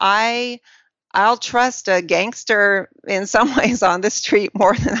I'll trust a gangster in some ways on the street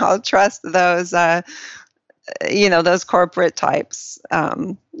more than I'll trust those, those corporate types.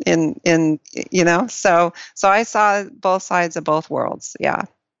 So I saw both sides of both worlds. Yeah.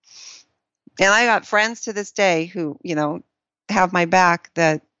 And I got friends to this day who, have my back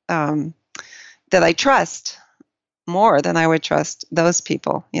that I trust more than I would trust those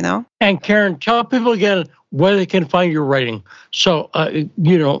people, And Karen, tell people again where they can find your writing. So,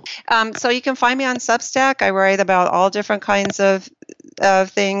 so you can find me on Substack. I write about all different kinds of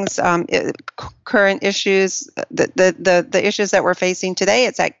things, current issues, the issues that we're facing today.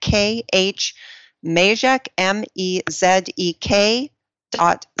 It's at KH Mezek,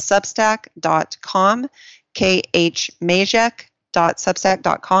 MEZEK.substack.com,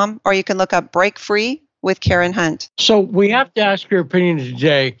 khmezek.substack.com, or you can look up Break Free with Karen Hunt. So we have to ask your opinion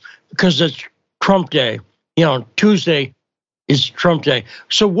today, because it's Trump Day. Tuesday is Trump Day.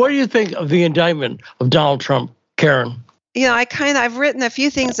 So what do you think of the indictment of Donald Trump, Karen? I've written a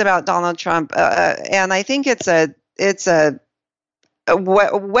few things about Donald Trump, and I think it's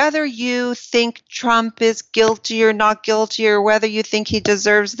whether you think Trump is guilty or not guilty, or whether you think he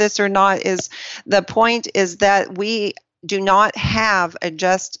deserves this or not, is the point is that we do not have a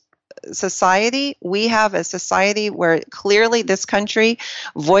just society. We have a society where clearly this country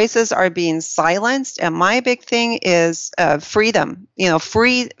voices are being silenced, and my big thing is freedom.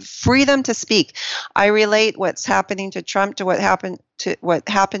 Freedom to speak. I relate what's happening to Trump to what happened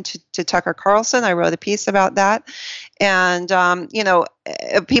to Tucker Carlson. I wrote a piece about that, and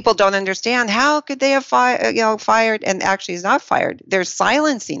people don't understand how could they have fired, and actually he's not fired. They're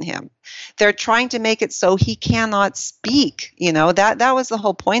silencing him. They're trying to make it so he cannot speak. That was the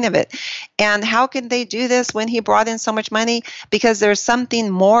whole point of it. And how can they do this when he brought in so much money? Because there's something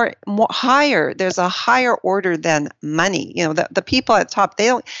more higher. There's a higher order than money. The people at top,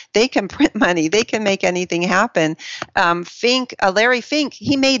 they can print money. They can make anything happen. Larry Fink,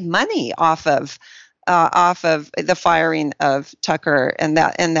 he made money off of the firing of Tucker and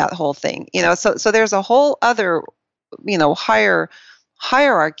that whole thing. So there's a whole other, higher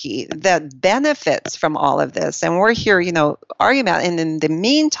hierarchy that benefits from all of this, and we're here, arguing about. And in the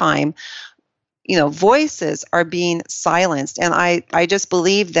meantime, voices are being silenced, and I just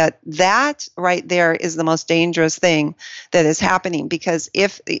believe that right there is the most dangerous thing that is happening. Because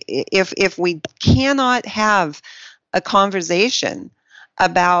if we cannot have a conversation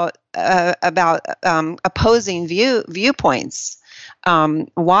about opposing viewpoints,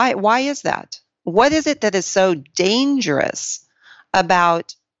 why is that? What is it that is so dangerous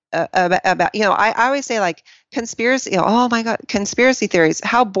about I always say, like, conspiracy, oh my God, conspiracy theories,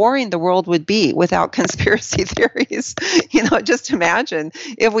 how boring the world would be without conspiracy theories. Just imagine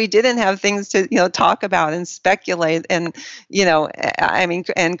if we didn't have things to, talk about and speculate and,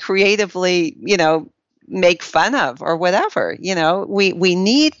 and creatively, make fun of or whatever. We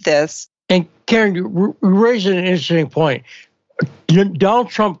need this. And Karen, you raised an interesting point. Donald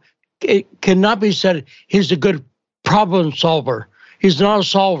Trump, it cannot be said he's a good problem solver. He's not a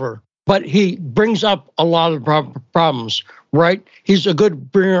solver, but he brings up a lot of problems, right? He's a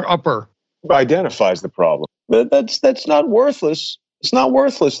good bringer-upper. Identifies the problem. But that's not worthless. It's not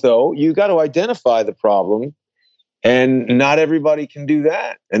worthless, though. You got to identify the problem, and not everybody can do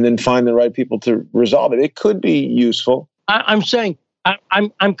that, and then find the right people to resolve it. It could be useful. I'm saying,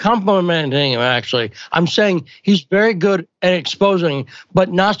 I'm complimenting him, actually. I'm saying he's very good at exposing,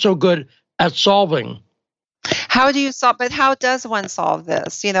 but not so good at solving. How do you solve? But how does one solve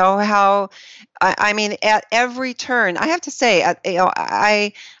this? I mean, at every turn, I have to say,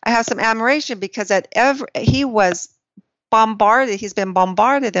 I have some admiration because he was bombarded. He's been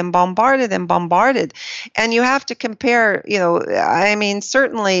bombarded and bombarded and bombarded, and you have to compare. I mean,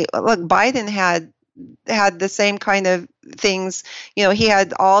 certainly, look, Biden had the same kind of things. He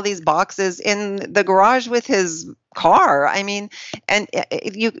had all these boxes in the garage with his car. I mean, and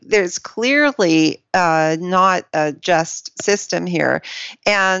there's clearly not a just system here.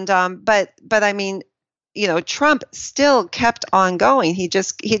 And but I mean, Trump still kept on going. He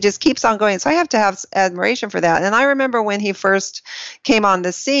just keeps on going. So I have to have admiration for that. And I remember when he first came on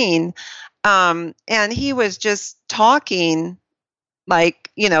the scene, and he was just talking like,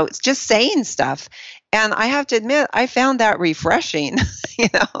 just saying stuff. And I have to admit, I found that refreshing,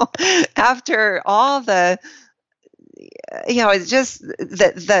 after all the, it's just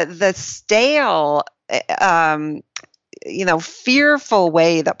the stale, fearful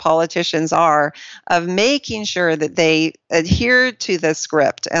way that politicians are of making sure that they adhere to the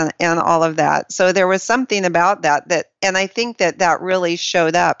script and all of that. So there was something about that, and I think that really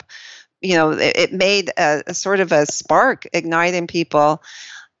showed up. It made a sort of a spark ignite in people.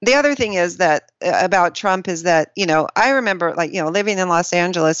 The other thing is that about Trump is that, I remember living in Los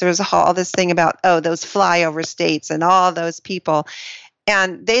Angeles, there was all this thing about, those flyover states and all those people.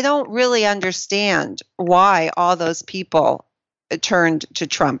 And they don't really understand why all those people turned to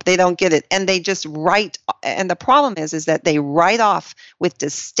Trump. They don't get it. And they just write. And the problem is that they write off with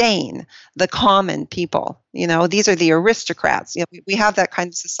disdain the common people. These are the aristocrats. We have that kind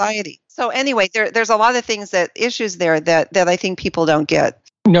of society. So anyway, there's a lot of issues there that I think people don't get.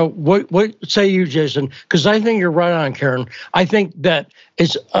 What say you, Jason? Because I think you're right on, Karen. I think that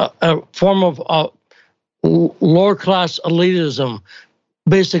it's a form of lower class elitism.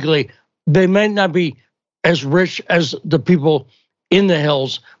 Basically, they may not be as rich as the people in the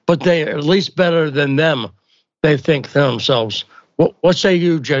hills, but they are at least better than them, they think themselves. What say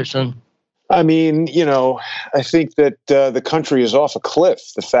you, Jason? I mean, I think that the country is off a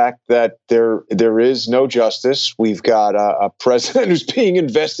cliff. The fact that there is no justice. We've got a president who's being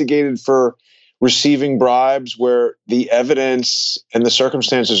investigated for receiving bribes where the evidence and the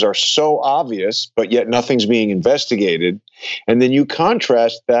circumstances are so obvious, but yet nothing's being investigated. And then you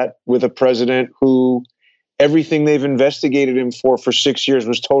contrast that with a president who everything they've investigated him for 6 years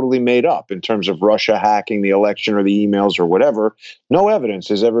was totally made up in terms of Russia hacking the election or the emails or whatever. No evidence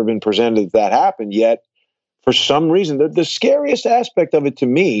has ever been presented that happened. Yet, for some reason, the scariest aspect of it to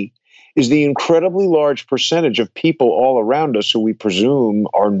me is the incredibly large percentage of people all around us who we presume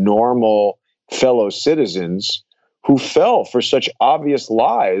are normal fellow citizens who fell for such obvious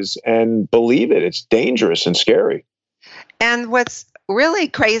lies and believe it. It's dangerous and scary. And what's really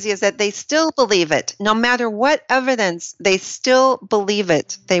crazy is that they still believe it. No matter what evidence, they still believe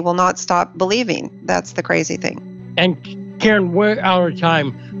it. They will not stop believing. That's the crazy thing. And Karen, we're out of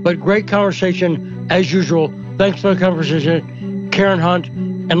time, but great conversation as usual. Thanks for the conversation, Karen Hunt.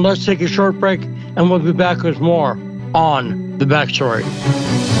 And let's take a short break, and we'll be back with more on The Backstory.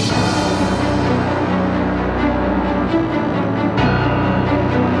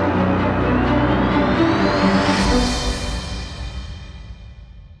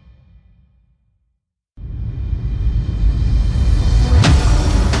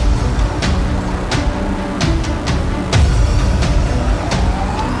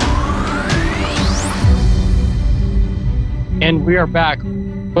 And we are back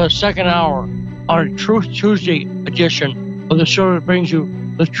for the second hour on a Truth Tuesday edition of the show that brings you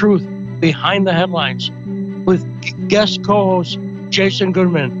the truth behind the headlines with guest co-host Jason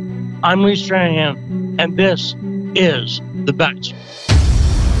Goodman. I'm Lee Stranahan, and this is The Backstory.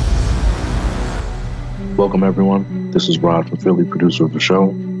 Welcome, everyone. This is Rod from Philly, producer of the show.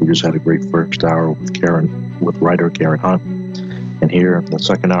 We just had a great first hour with writer Karen Hunt. And here in the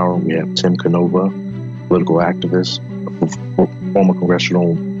second hour, we have Tim Canova, political activist, former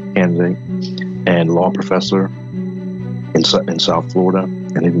congressional candidate, and law professor in South Florida.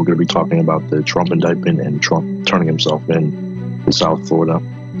 And we're going to be talking about the Trump indictment and Trump turning himself in South Florida.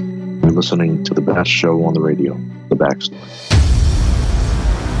 You're listening to the best show on the radio, The Backstory.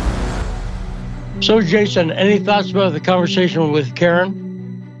 So, Jason, any thoughts about the conversation with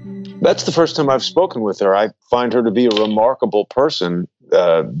Karen? That's the first time I've spoken with her. I find her to be a remarkable person,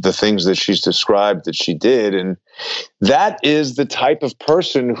 the things that she's described that she did. And that is the type of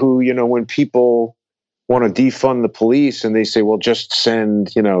person who, when people want to defund the police and they say, well, just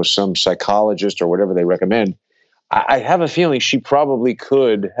send, some psychologist or whatever they recommend. I have a feeling she probably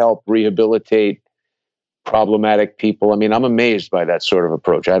could help rehabilitate problematic people. I mean, I'm amazed by that sort of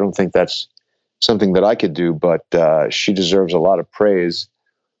approach. I don't think that's something that I could do, but she deserves a lot of praise.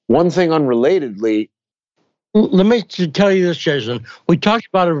 One thing unrelatedly. Let me tell you this, Jason. We talked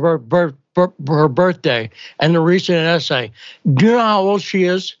about her birthday and the recent essay. Do you know how old she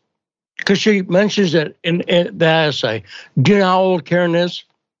is? Because she mentions it in that essay. Do you know how old Karen is?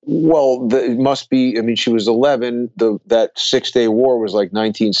 Well, it must be. I mean, she was 11. That 6-Day War was like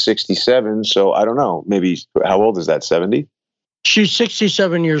 1967. So I don't know. Maybe how old is that? 70? She's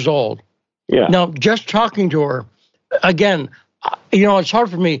 67 years old. Yeah. Now, just talking to her, again, it's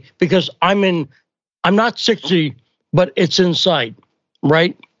hard for me because I'm not 60, but it's in sight,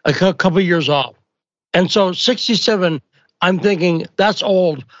 right? A couple of years off. And so 67, I'm thinking that's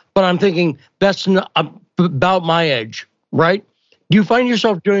old, but I'm thinking that's about my age, right? Do you find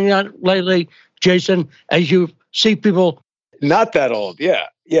yourself doing that lately, Jason, as you see people? Not that old, yeah.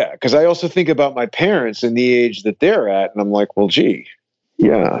 Because I also think about my parents and the age that they're at, and I'm like, well, gee,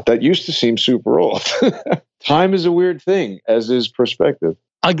 yeah, that used to seem super old. Time is a weird thing, as is perspective.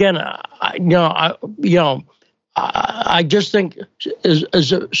 Again, I just think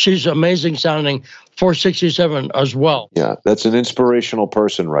she's amazing sounding for 67 as well. Yeah, that's an inspirational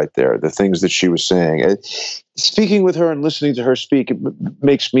person right there. The things that she was saying. Speaking with her and listening to her speak, it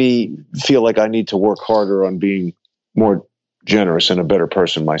makes me feel like I need to work harder on being more generous and a better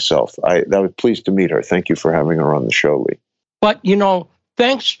person myself. I was pleased to meet her. Thank you for having her on the show, Lee. But,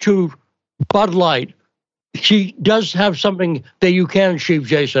 thanks to Bud Light, she does have something that you can achieve,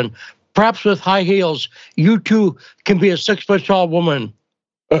 Jason. Perhaps with high heels, you too can be a 6 foot tall woman.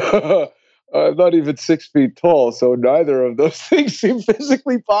 I'm not even 6 feet tall, so neither of those things seem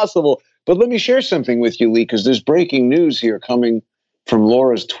physically possible. But let me share something with you, Lee, because there's breaking news here coming from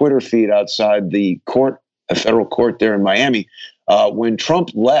Laura's Twitter feed outside the court, a federal court there in Miami. When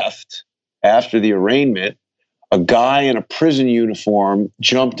Trump left after the arraignment, a guy in a prison uniform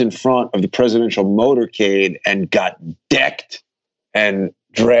jumped in front of the presidential motorcade and got decked and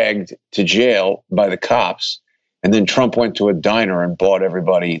dragged to jail by the cops. And then Trump went to a diner and bought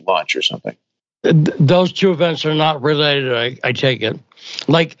everybody lunch or something. Those two events are not related, I take it.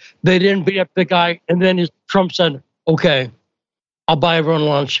 Like, they didn't beat up the guy, and then Trump said, okay, I'll buy everyone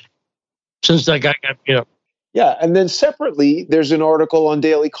lunch since that guy got beat up. Yeah, and then separately, there's an article on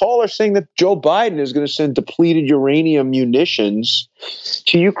Daily Caller saying that Joe Biden is going to send depleted uranium munitions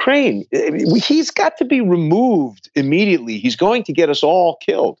to Ukraine. He's got to be removed immediately. He's going to get us all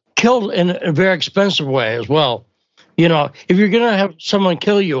killed. Killed in a very expensive way as well. If you're going to have someone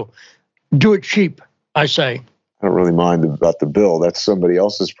kill you, do it cheap, I say. I don't really mind about the bill. That's somebody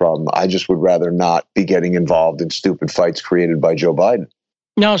else's problem. I just would rather not be getting involved in stupid fights created by Joe Biden.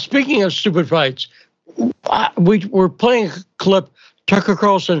 Now, speaking of stupid fights, we were playing a clip, Tucker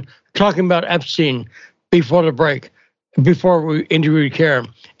Carlson talking about Epstein before the break, before we interviewed Karen.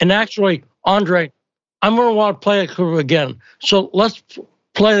 And actually, Andre, I'm going to want to play the clip again. So let's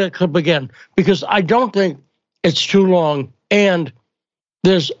play the clip again, because I don't think it's too long. And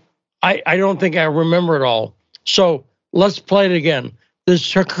I don't think I remember it all. So let's play it again. This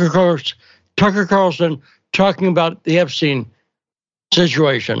Tucker Carlson talking about the Epstein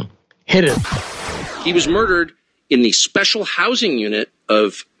situation. Hit it. He was murdered in the special housing unit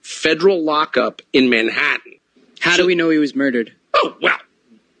of federal lockup in Manhattan. How do we know he was murdered? Oh, well,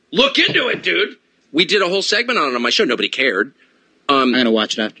 look into it, dude. We did a whole segment on it on my show. Nobody cared. I'm going to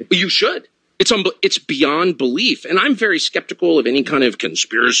watch it after. You should. It's beyond belief. And I'm very skeptical of any kind of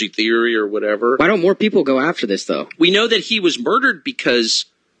conspiracy theory or whatever. Why don't more people go after this, though? We know that he was murdered because,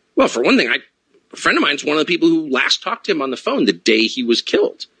 well, for one thing, a friend of mine is one of the people who last talked to him on the phone the day he was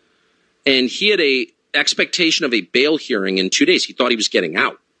killed. And he had a expectation of a bail hearing in 2 days. He thought he was getting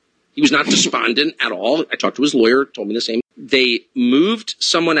out. He was not despondent at all. I talked to his lawyer, told me the same. They moved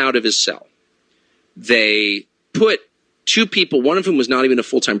someone out of his cell. They put two people, one of whom was not even a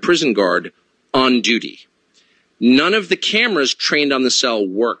full-time prison guard, on duty. None of the cameras trained on the cell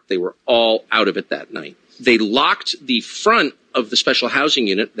worked. They were all out of it that night. They locked the front of the special housing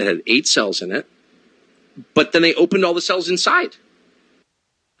unit that had 8 cells in it, but then they opened all the cells inside.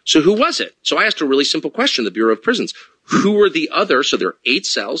 So who was it? So I asked a really simple question, the Bureau of Prisons. Who were the other? So there are 8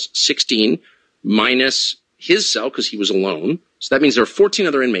 cells, 16 minus his cell because he was alone. So that means there are 14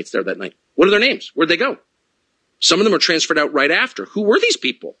 other inmates there that night. What are their names? Where'd they go? Some of them are transferred out right after. Who were these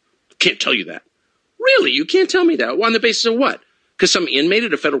people? Can't tell you that. Really? You can't tell me that? On the basis of what? Because some inmate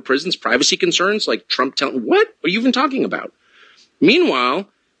at a federal prison's privacy concerns, like Trump telling, what are you even talking about? Meanwhile,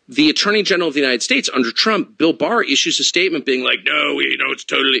 the Attorney General of the United States under Trump, Bill Barr, issues a statement being like, no, it's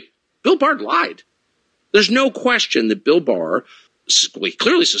totally. Bill Barr lied. There's no question that Bill Barr, he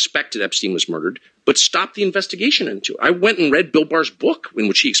clearly suspected Epstein was murdered, but stopped the investigation into it. I went and read Bill Barr's book in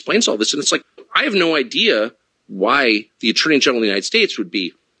which he explains all this, and it's like, I have no idea why the Attorney General of the United States would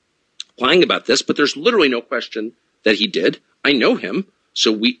be lying about this, but there's literally no question that he did. I know him,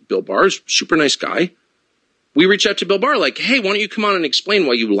 so Bill Barr's a super nice guy. We reached out to Bill Barr like, hey, why don't you come on and explain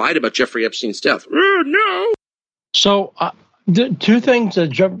why you lied about Jeffrey Epstein's death? No. So the two things that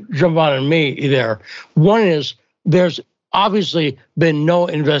jump out at me there. One is there's obviously been no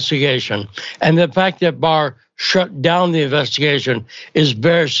investigation. And the fact that Barr shut down the investigation is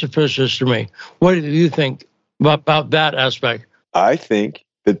very suspicious to me. What do you think about that aspect? I think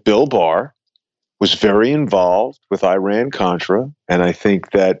that Bill Barr was very involved with Iran-Contra, and I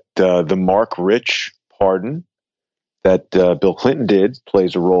think that the Mark Rich pardon that Bill Clinton did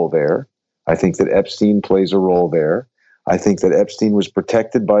plays a role there. I think that Epstein plays a role there. I think that Epstein was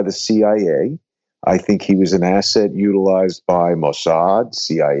protected by the CIA. I think he was an asset utilized by Mossad,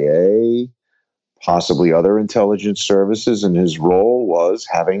 CIA, possibly other intelligence services, and his role was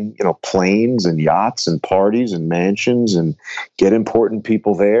having, planes and yachts and parties and mansions and get important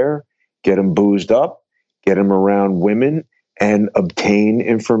people there, get them boozed up, get them around women, and obtain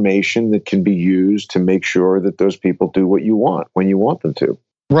information that can be used to make sure that those people do what you want when you want them to.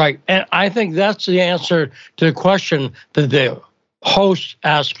 Right. And I think that's the answer to the question that the host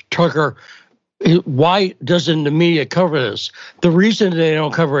asked Tucker. Why doesn't the media cover this? The reason they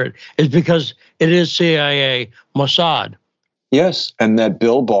don't cover it is because it is CIA, Mossad. Yes, and that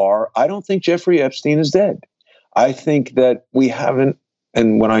Bill Barr, I don't think Jeffrey Epstein is dead. I think that we haven't,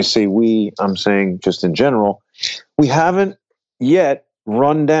 and when I say we, I'm saying just in general, we haven't yet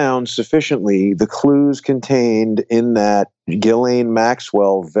run down sufficiently the clues contained in that Ghislaine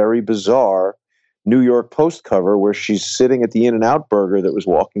Maxwell very bizarre New York Post cover where she's sitting at the In-N-Out Burger that was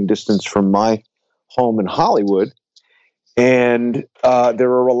walking distance from my home in Hollywood. And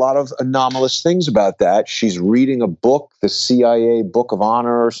there are a lot of anomalous things about that. She's reading a book, the CIA Book of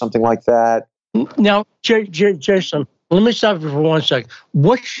Honor or something like that. Now, Jason, let me stop you for 1 sec.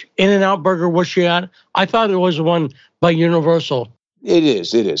 Which In-N-Out Burger was she at? I thought it was the one by Universal. It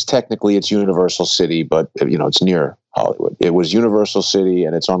is. Technically, it's Universal City, but, it's near Hollywood. It was Universal City,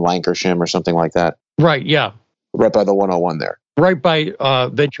 and it's on Lancashire or something like that. Right, yeah. Right by the 101 there. Right by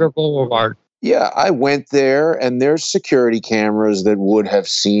Ventura Boulevard. Yeah, I went there, and there's security cameras that would have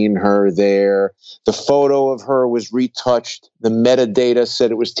seen her there. The photo of her was retouched. The metadata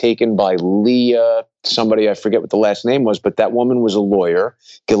said it was taken by Leah, somebody, I forget what the last name was, but that woman was a lawyer,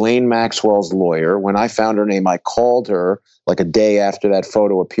 Ghislaine Maxwell's lawyer. When I found her name, I called her like a day after that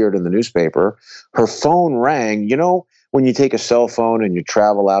photo appeared in the newspaper. Her phone rang. When you take a cell phone and you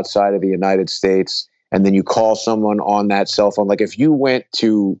travel outside of the United States, and then you call someone on that cell phone. Like if you went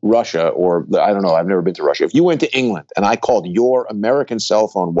to Russia, or I don't know, I've never been to Russia. If you went to England and I called your American cell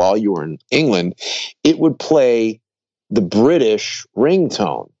phone while you were in England, it would play the British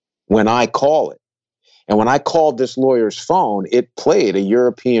ringtone when I call it. And when I called this lawyer's phone, it played a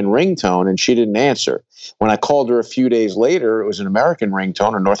European ringtone and she didn't answer. When I called her a few days later, it was an American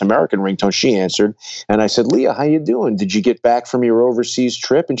ringtone, a North American ringtone. She answered. And I said, Leah, how you doing? Did you get back from your overseas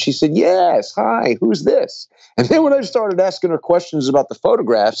trip? And she said, yes. Hi, who's this? And then when I started asking her questions about the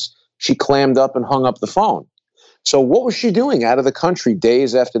photographs, she clammed up and hung up the phone. So what was she doing out of the country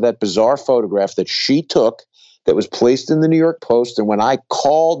days after that bizarre photograph that she took that was placed in the New York Post? And when I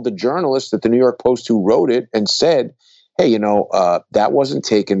called the journalist at the New York Post who wrote it and said, hey, that wasn't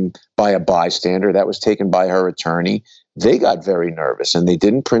taken by a bystander, that was taken by her attorney, they got very nervous and they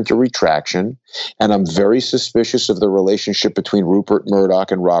didn't print a retraction. And I'm very suspicious of the relationship between Rupert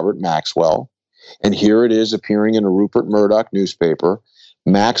Murdoch and Robert Maxwell. And here it is appearing in a Rupert Murdoch newspaper.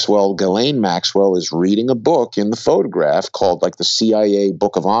 Ghislaine Maxwell is reading a book in the photograph called like the CIA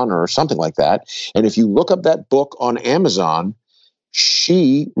Book of Honor or something like that. And if you look up that book on Amazon,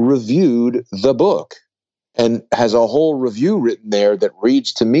 she reviewed the book and has a whole review written there that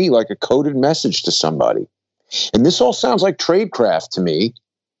reads to me like a coded message to somebody. And this all sounds like tradecraft to me.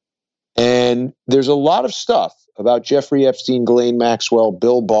 And there's a lot of stuff about Jeffrey Epstein, Ghislaine Maxwell,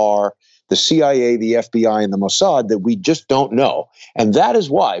 Bill Barr the CIA, the FBI, and the Mossad that we just don't know. And that is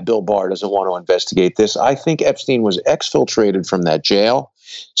why Bill Barr doesn't want to investigate this. I think Epstein was exfiltrated from that jail.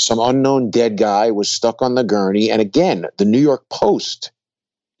 Some unknown dead guy was stuck on the gurney. And again, the New York Post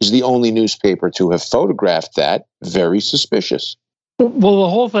is the only newspaper to have photographed that. Very suspicious. Well, the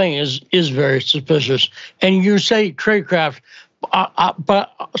whole thing is very suspicious. And you say tradecraft,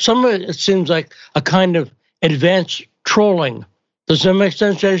 but some of it seems like a kind of advanced trolling. Does that make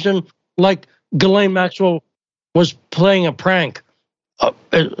sense, Jason? Like Ghislaine Maxwell was playing a prank,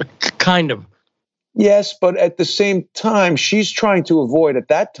 kind of. Yes, but at the same time, she's trying to avoid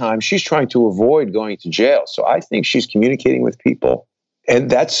going to jail. So I think she's communicating with people. And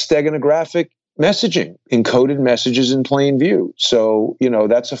that's steganographic messaging, encoded messages in plain view. So,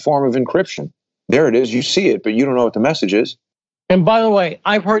 that's a form of encryption. There it is. You see it, but you don't know what the message is. And by the way,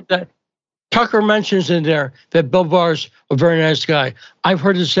 I've heard that Tucker mentions in there that Bill Barr's a very nice guy. I've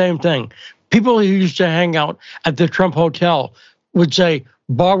heard the same thing. People who used to hang out at the Trump Hotel would say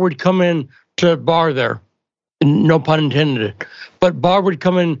Barr would come in to the bar there, no pun intended, but Barr would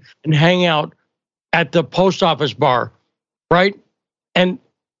come in and hang out at the post office bar, right? And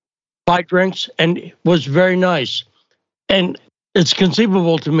buy drinks, and it was very nice. And it's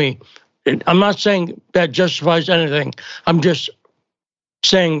conceivable to me. I'm not saying that justifies anything. I'm just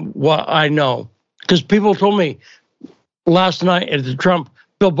saying what I know. Because people told me last night at the Trump,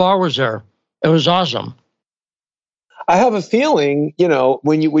 Bill Barr was there. It was awesome. I have a feeling,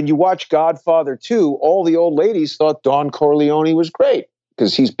 when you watch Godfather 2, all the old ladies thought Don Corleone was great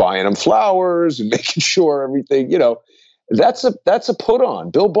because he's buying them flowers and making sure everything, that's a put on.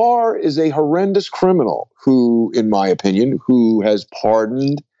 Bill Barr is a horrendous criminal who, in my opinion, who has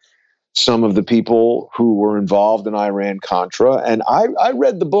pardoned some of the people who were involved in Iran-Contra. And I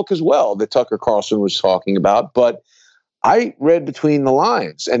read the book as well that Tucker Carlson was talking about, but I read between the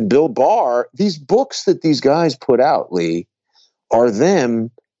lines. And Bill Barr, these books that these guys put out, Lee, are them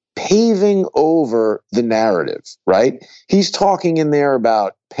paving over the narrative, right? He's talking in there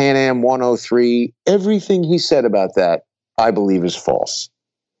about Pan Am 103. Everything he said about that, I believe, is false.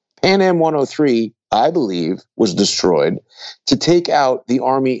 Pan Am 103, I believe, was destroyed to take out the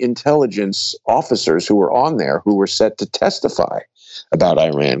Army intelligence officers who were on there who were set to testify about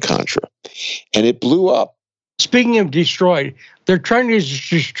Iran-Contra. And it blew up. Speaking of destroyed, they're trying to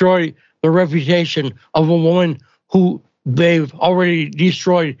destroy the reputation of a woman who they've already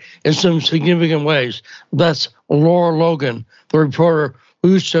destroyed in some significant ways. That's Laura Logan, the reporter who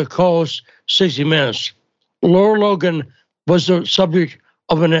used to co-host 60 Minutes. Laura Logan was the subject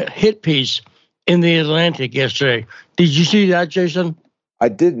of a hit piece in The Atlantic yesterday. Did you see that, Jason? I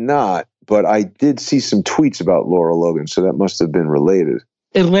did not, but I did see some tweets about Laura Logan, so that must have been related.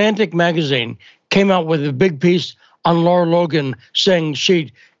 Atlantic magazine came out with a big piece on Laura Logan saying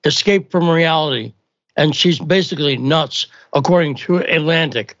she'd escaped from reality, and she's basically nuts, according to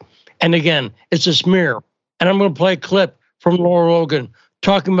Atlantic. And again, it's a smear. And I'm going to play a clip from Laura Logan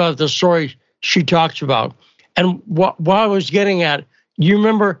talking about the story she talks about. And what I was getting at, you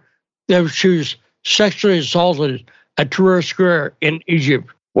remember that she was sexually assaulted at Tahrir Square in Egypt.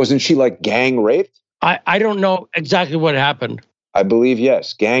 Wasn't she like gang raped? I don't know exactly what happened. I believe,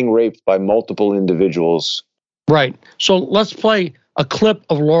 yes, gang raped by multiple individuals. Right. So let's play a clip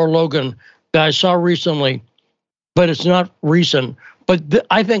of Laura Logan that I saw recently, but it's not recent. But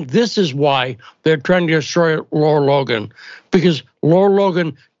I think this is why they're trying to destroy Laura Logan, because Laura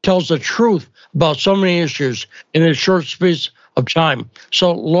Logan tells the truth about so many issues in a short space of time.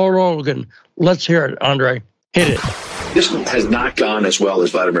 So Laura Logan, let's hear it, Andre. Hit it. This has not gone as well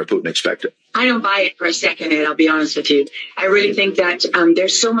as Vladimir Putin expected. I don't buy it for a second, and I'll be honest with you. I really think that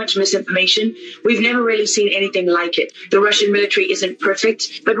there's so much misinformation. We've never really seen anything like it. The Russian military isn't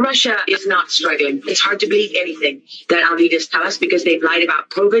perfect, but Russia is not struggling. It's hard to believe anything that our leaders tell us because they've lied about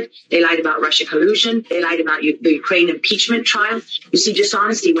COVID. They lied about Russia collusion. They lied about the Ukraine impeachment trial. You see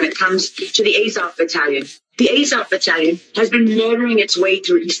dishonesty when it comes to the Azov battalion. The Azov battalion has been murdering its way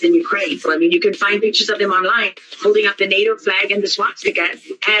through eastern Ukraine. I mean, you can find pictures of them online holding up the NATO flag and the swastika.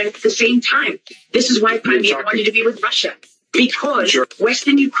 And at the same time, this is why Crimea wanted to be with Russia. Because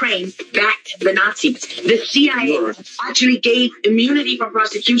Western Ukraine backed the Nazis. The CIA actually gave immunity from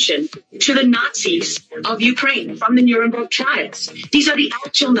prosecution to the Nazis of Ukraine from the Nuremberg trials. These are the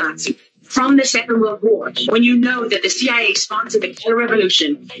actual Nazis from the Second World War. When you know that the CIA sponsored the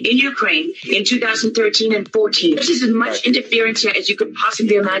counter-revolution in Ukraine in 2013 and 14, this is as much interference here as you could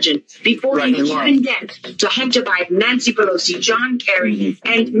possibly imagine. Before you even get to Hunter Biden, Nancy Pelosi, John Kerry,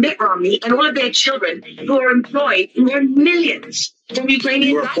 and Mitt Romney, and all of their children who are employed, who earn millions from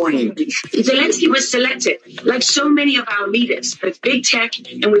Ukrainian government. Zelensky was selected, like so many of our leaders, with big tech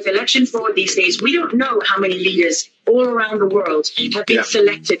and with election fraud these days. We don't know how many leaders all around the world have been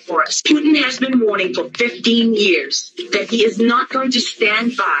selected for us. Putin has been warning for 15 years that he is not going to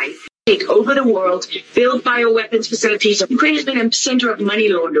stand by, take over the world, build bioweapons facilities. Ukraine has been a center of money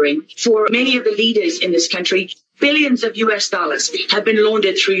laundering for many of the leaders in this country. Billions of US dollars have been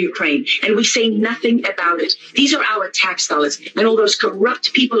laundered through Ukraine, and we say nothing about it. These are our tax dollars and all those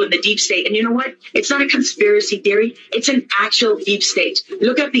corrupt people in the deep state. And you know what? It's not a conspiracy theory. It's an actual deep state.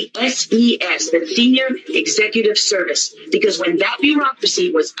 Look up the SES, the Senior Executive Service, because when that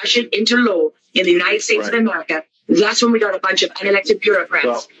bureaucracy was ushered into law in the United States of America, that's when we got a bunch of unelected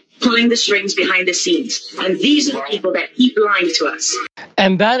bureaucrats pulling the strings behind the scenes. And these are the people that keep lying to us.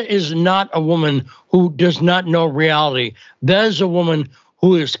 And that is not a woman who does not know reality. That is a woman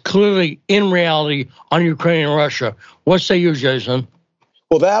who is clearly in reality on Ukraine and Russia. What say you, Jason?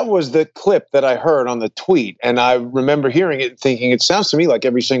 Well, that was the clip that I heard on the tweet. And I remember hearing it and thinking, it sounds to me like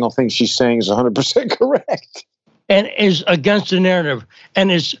every single thing she's saying is 100% correct. And is against the narrative.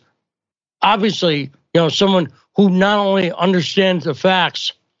 And is obviously, someone who not only understands the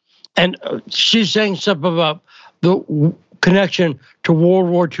facts, and she's saying something about the connection to World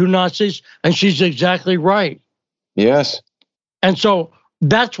War II Nazis, and she's exactly right. Yes. And so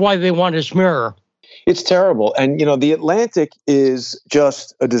that's why they want to smear her. It's terrible. And, the Atlantic is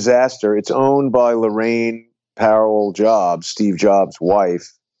just a disaster. It's owned by Lorraine Powell Jobs, Steve Jobs'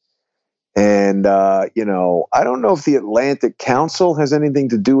 wife. And, I don't know if the Atlantic Council has anything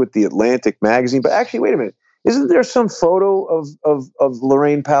to do with the Atlantic magazine, but actually, wait a minute. Isn't there some photo of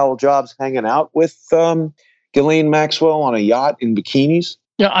Lorraine Powell Jobs hanging out with Ghislaine Maxwell on a yacht in bikinis?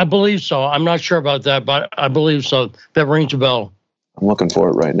 Yeah, I believe so. I'm not sure about that, but I believe so. That rings a bell. I'm looking for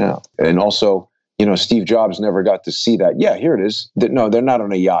it right now. And also, Steve Jobs never got to see that. Yeah, here it is. No, they're not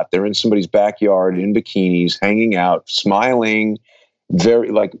on a yacht. They're in somebody's backyard in bikinis, hanging out, smiling. Very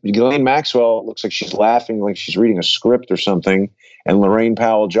like Ghislaine Maxwell looks like she's laughing, like she's reading a script or something. And Lorraine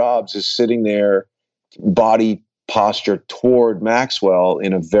Powell Jobs is sitting there, body posture toward Maxwell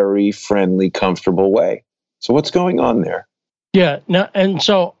in a very friendly, comfortable way. So what's going on there? Yeah. Now, and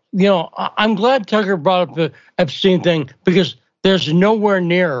so, I'm glad Tucker brought up the Epstein thing, because there's nowhere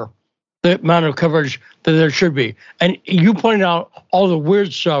near the amount of coverage that there should be. And you pointed out all the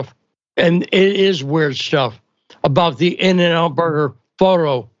weird stuff, and it is weird stuff about the In-N-Out Burger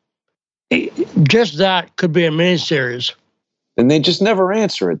photo. Just that could be a miniseries. And they just never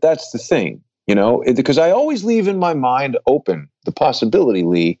answer it. That's the thing. Because I always leave in my mind open the possibility,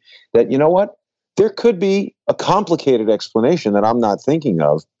 Lee, that, what? There could be a complicated explanation that I'm not thinking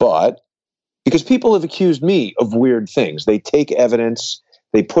of, but because people have accused me of weird things. They take evidence,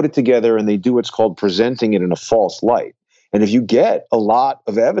 they put it together, and they do what's called presenting it in a false light. And if you get a lot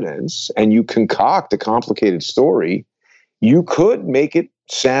of evidence and you concoct a complicated story, you could make it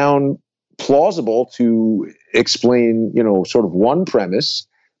sound plausible to explain, sort of one premise.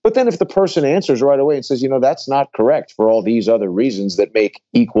 But then if the person answers right away and says, that's not correct for all these other reasons that make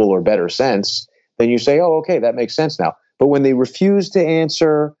equal or better sense, then you say, oh, okay, that makes sense now. But when they refuse to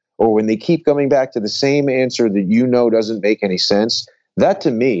answer, or when they keep coming back to the same answer that doesn't make any sense, that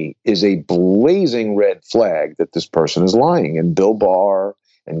to me is a blazing red flag that this person is lying. And Bill Barr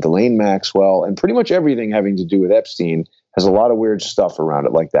and Ghislaine Maxwell and pretty much everything having to do with Epstein has a lot of weird stuff around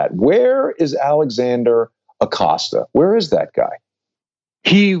it like that. Where is Alexander Acosta? Where is that guy?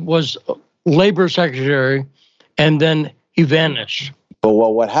 He was labor secretary, and then he vanished. But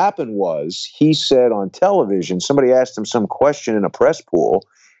what happened was he said on television, somebody asked him some question in a press pool,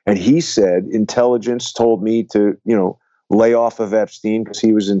 and he said, intelligence told me to, lay off of Epstein because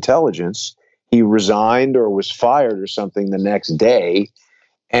he was intelligence. He resigned or was fired or something the next day.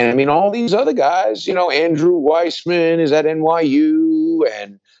 And all these other guys, Andrew Weissman is at NYU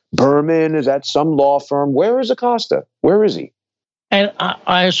and Berman is at some law firm. Where is Acosta? Where is he? And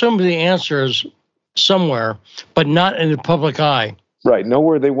I assume the answer is somewhere, but not in the public eye. Right.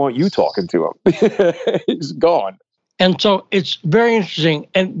 Nowhere they want you talking to him. He's gone. And so it's very interesting.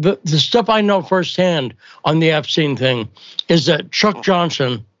 And the stuff I know firsthand on the Epstein thing is that Chuck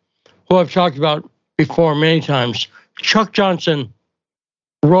Johnson, who I've talked about before many times, Chuck Johnson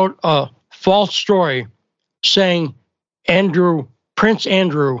wrote a false story saying Prince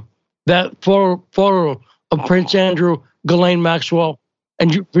Andrew, that photo of Prince Andrew, Ghislaine Maxwell,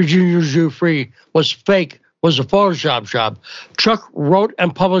 and Virginia Giuffre was fake, was a Photoshop job. Chuck wrote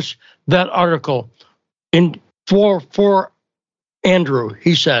and published that article for Andrew,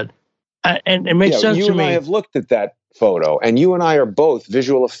 he said. And it makes sense you to and me. I have looked at that photo. And you and I are both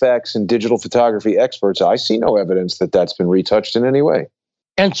visual effects and digital photography experts. I see no evidence that that's been retouched in any way.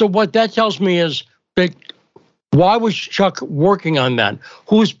 And so what that tells me is that why was Chuck working on that?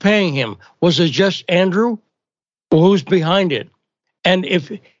 Who's paying him? Was it just Andrew? Or who's behind it? And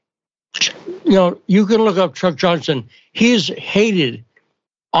if, you can look up Chuck Johnson. He is hated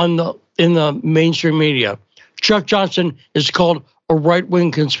in the mainstream media. Chuck Johnson is called a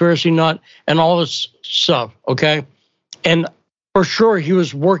right-wing conspiracy nut and all this stuff, okay? And for sure, he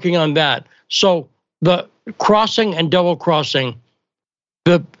was working on that. So the crossing and double crossing,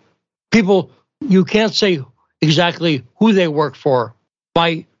 the people, you can't say exactly who they work for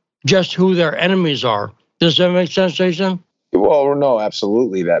by just who their enemies are. Does that make sense, Jason? Well, no,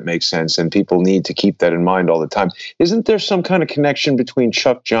 absolutely. That makes sense. And people need to keep that in mind all the time. Isn't there some kind of connection between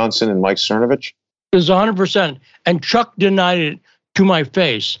Chuck Johnson and Mike Cernovich? There's 100%. And Chuck denied it to my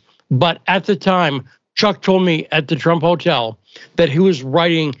face. But at the time, Chuck told me at the Trump Hotel that he was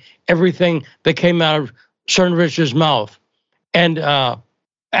writing everything that came out of Cernovich's mouth. And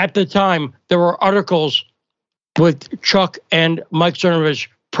at the time, there were articles with Chuck and Mike Cernovich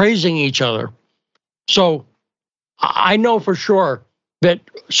praising each other. So I know for sure that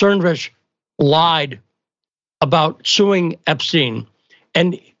Cernovich lied about suing Epstein.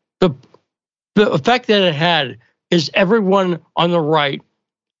 And the effect that it had is everyone on the right,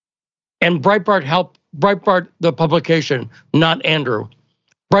 and Breitbart, the publication, not Andrew.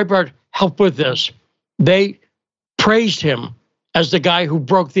 Breitbart helped with this. They praised him as the guy who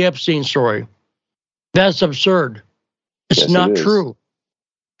broke the Epstein story. That's absurd. It's not true.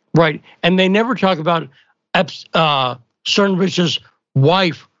 Right. And they never talk about Cernovich's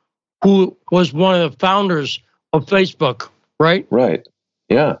wife, who was one of the founders of Facebook, right? Right.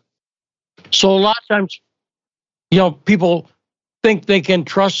 Yeah. So a lot of times, people think they can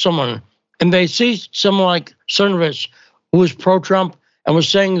trust someone, and they see someone like Cernovich, who was pro-Trump and was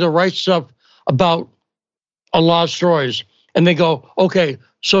saying the right stuff about a lot of stories, and they go, okay,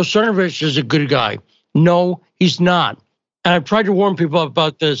 so Cernovich is a good guy. No, he's not. And I've tried to warn people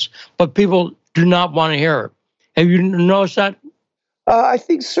about this, but people do not want to hear it. Have you noticed that? I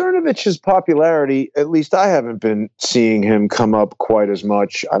think Cernovich's popularity, at least I haven't been seeing him come up quite as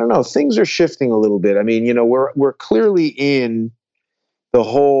much. I don't know. Things are shifting a little bit. I mean, we're clearly in the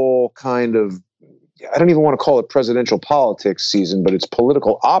whole kind of, I don't even want to call it presidential politics season, but it's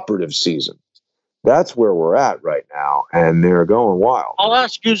political operative season. That's where we're at right now, and they're going wild. I'll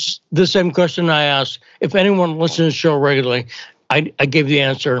ask you the same question I asked. If anyone listens to the show regularly, I gave the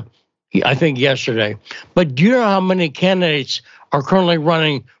answer, I think, yesterday. But do you know how many candidates are currently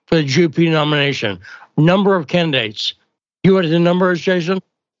running for the GOP nomination? Number of candidates. You know what the number is, Jason?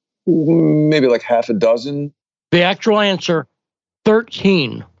 Maybe like half a dozen. The actual answer,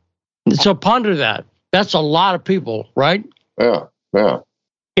 13. So ponder that. That's a lot of people, right? Yeah, yeah.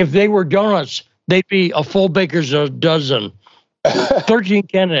 If they were donuts, they'd be a full baker's dozen. 13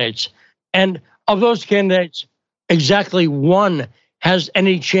 candidates. And of those candidates, exactly one has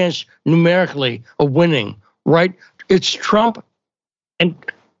any chance numerically of winning, right? It's Trump and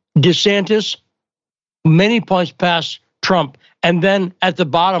DeSantis, many points past Trump. And then at the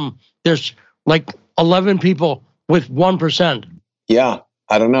bottom, there's like 11 people with 1%. Yeah,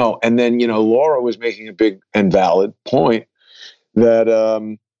 I don't know. And then, Laura was making a big and valid point that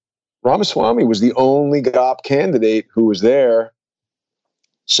Ramaswamy was the only GOP candidate who was there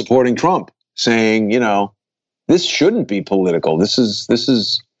supporting Trump, saying, this shouldn't be political. This is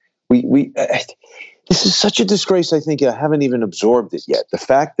such a disgrace. I think I haven't even absorbed it yet. The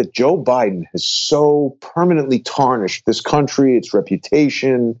fact that Joe Biden has so permanently tarnished this country, its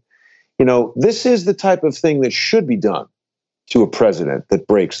reputation, this is the type of thing that should be done to a president that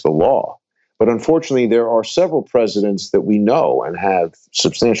breaks the law. But unfortunately, there are several presidents that we know and have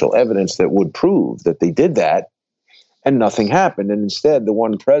substantial evidence that would prove that they did that, and nothing happened. And instead, the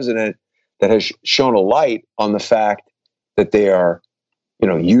one president that has shown a light on the fact that they are,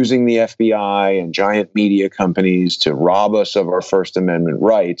 using the FBI and giant media companies to rob us of our First Amendment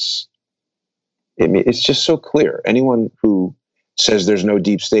rights, it's just so clear. Anyone who says there's no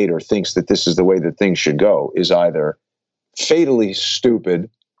deep state or thinks that this is the way that things should go is either fatally stupid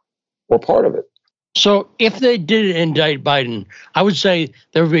or part of it. So if they did indict Biden, I would say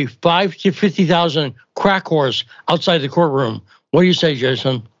there would be 5 to 50,000 crack whores outside the courtroom. What do you say,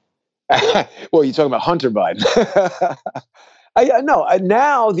 Jason? Well, you're talking about Hunter Biden. No.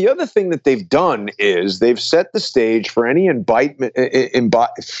 Now, the other thing that they've done is they've set the stage for any indictment of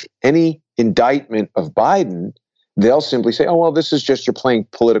Biden. They'll simply say, oh, well, this is just you're playing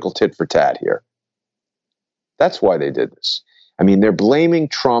political tit for tat here. That's why they did this. I mean, they're blaming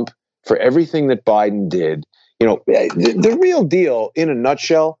Trump for everything that Biden did. The real deal in a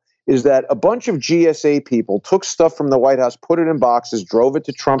nutshell is that a bunch of GSA people took stuff from the White House, put it in boxes, drove it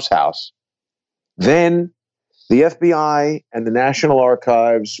to Trump's house. Then the FBI and the National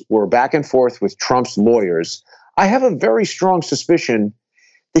Archives were back and forth with Trump's lawyers. I have a very strong suspicion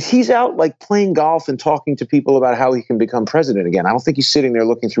that he's out like playing golf and talking to people about how he can become president again. I don't think he's sitting there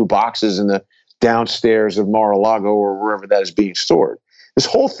looking through boxes in the downstairs of Mar-a-Lago or wherever that is being stored. This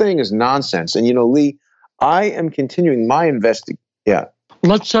whole thing is nonsense. And, Lee, I am continuing my investigation. Yeah.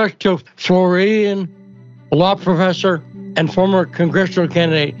 Let's talk to Floridian law professor and former congressional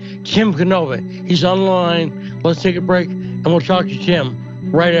candidate Tim Canova. He's on the line. Let's take a break, and we'll talk to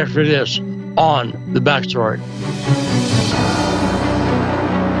Tim right after this on The Backstory.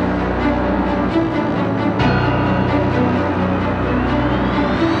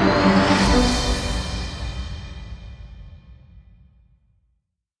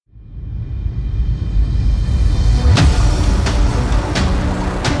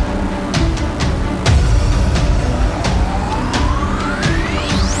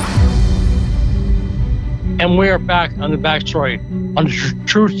 And we are back on The Backstory on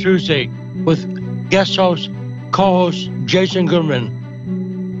Truth Tuesday with guest host, co-host Jason Goodman.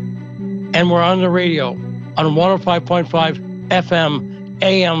 And we're on the radio on 105.5 FM,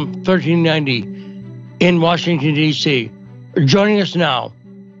 AM 1390 in Washington, D.C. Joining us now,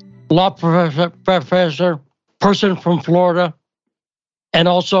 law professor, person from Florida, and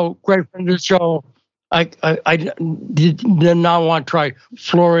also great friend of the show. I did not want to try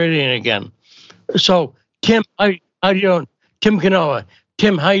Floridian again. So, Tim, how you doing? Tim Canova.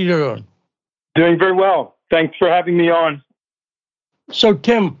 Tim, how you doing? Doing very well. Thanks for having me on. So,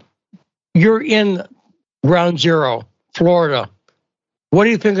 Tim, you're in Ground Zero, Florida. What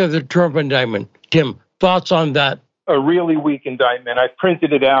do you think of the Trump indictment? Tim, thoughts on that? A really weak indictment. I've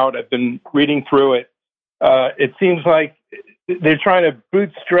printed it out. I've been reading through it. It seems like they're trying to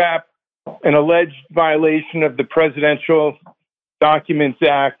bootstrap an alleged violation of the Presidential Documents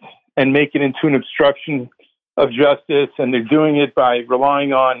Act and make it into an obstruction of justice. And they're doing it by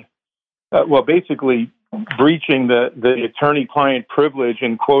relying on, basically breaching the attorney-client privilege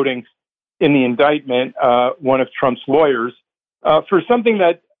and quoting in the indictment one of Trump's lawyers for something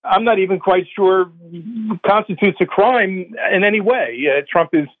that I'm not even quite sure constitutes a crime in any way.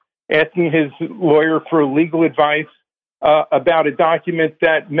 Trump is asking his lawyer for legal advice about a document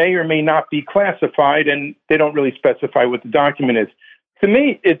that may or may not be classified, and they don't really specify what the document is. To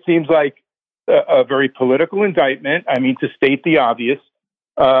me, it seems like a very political indictment. I mean, to state the obvious,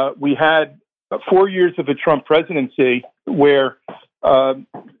 we had 4 years of the Trump presidency where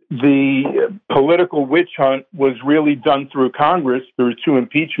the political witch hunt was really done through Congress, through 2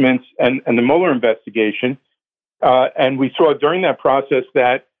 impeachments and the Mueller investigation. And we saw during that process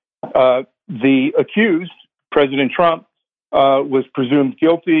that the accused, President Trump, was presumed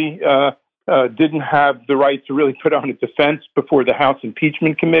guilty, didn't have the right to really put on a defense before the House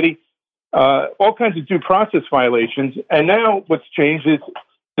Impeachment Committee, all kinds of due process violations. And now what's changed is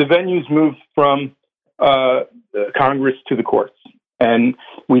the venue's moved from Congress to the courts. And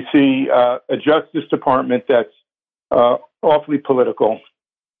we see a Justice Department that's awfully political.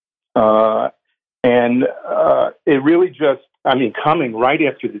 And it really just, coming right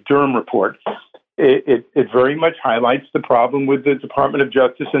after the Durham report, it very much highlights the problem with the Department of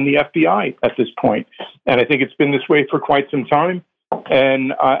Justice and the FBI at this point. And I think it's been this way for quite some time.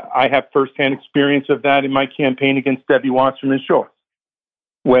 And I have firsthand experience of that in my campaign against Debbie Wasserman Schultz.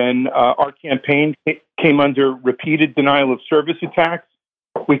 When our campaign came under repeated denial of service attacks,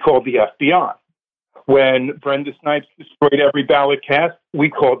 we called the FBI. When Brenda Snipes destroyed every ballot cast, we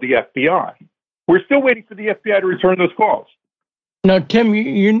called the FBI. We're still waiting for the FBI to return those calls. Now, Tim,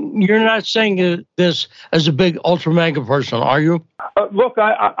 you're not saying this as a big ultra mega person, are you? Look,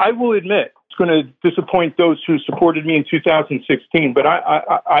 I will admit it's going to disappoint those who supported me in 2016, but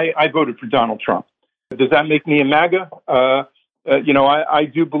I voted for Donald Trump. Does that make me a MAGA? I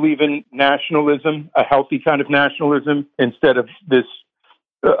do believe in nationalism, a healthy kind of nationalism, instead of this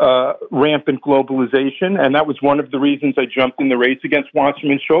rampant globalization. And that was one of the reasons I jumped in the race against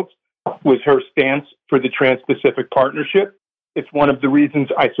Wasserman Schultz, was her stance for the Trans-Pacific Partnership. It's one of the reasons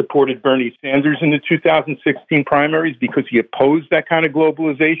I supported Bernie Sanders in the 2016 primaries, because he opposed that kind of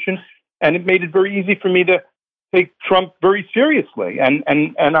globalization. And it made it very easy for me to take Trump very seriously. And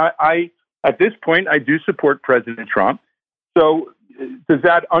I at this point, I do support President Trump. So does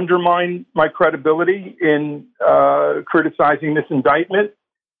that undermine my credibility in criticizing this indictment?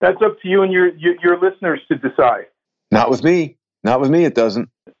 That's up to you and your listeners to decide. Not with me. Not with me, it doesn't.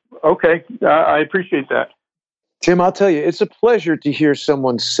 Okay, I appreciate that. Tim, I'll tell you, it's a pleasure to hear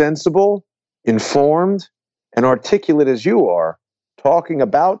someone sensible, informed, and articulate as you are, talking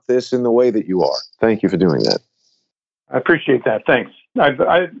about this in the way that you are. Thank you for doing that. I appreciate that. Thanks. I've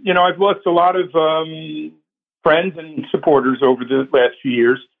lost a lot of friends and supporters over the last few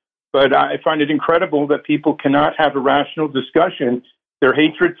years, but I find it incredible that people cannot have a rational discussion. Their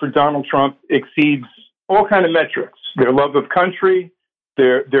hatred for Donald Trump exceeds all kind of metrics. Their love of country,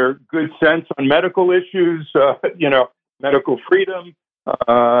 their good sense on medical issues, medical freedom,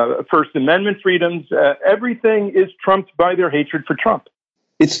 First Amendment freedoms. Everything is trumped by their hatred for Trump.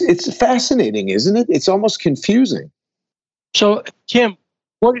 It's fascinating, isn't it? It's almost confusing. So, Tim,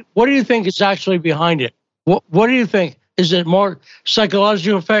 what do you think is actually behind it? What do you think? Is it more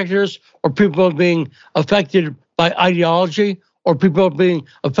psychological factors, or people being affected by ideology, or people being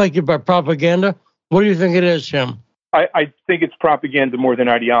affected by propaganda? What do you think it is, Tim? I think it's propaganda more than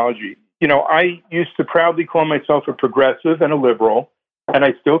ideology. I used to proudly call myself a progressive and a liberal, and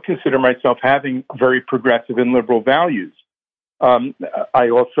I still consider myself having very progressive and liberal values. I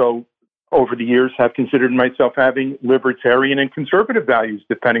also, over the years, have considered myself having libertarian and conservative values,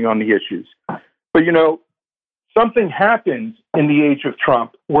 depending on the issues. But, something happened in the age of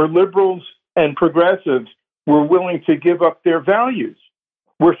Trump where liberals and progressives were willing to give up their values,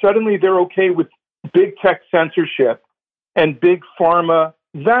 where suddenly they're okay with big tech censorship and big pharma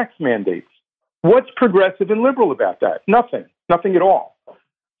vax mandates. What's progressive and liberal about that? Nothing at all.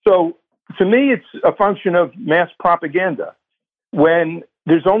 So to me, it's a function of mass propaganda. When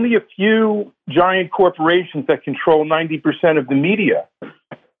there's only a few giant corporations that control 90% of the media,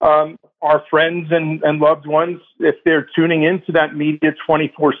 our friends and loved ones, if they're tuning into that media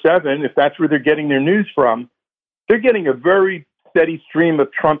 24/7, if that's where they're getting their news from, they're getting a very steady stream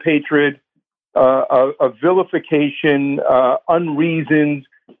of Trump hatred, of vilification, unreasoned,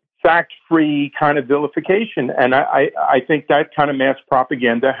 fact-free kind of vilification. And I think that kind of mass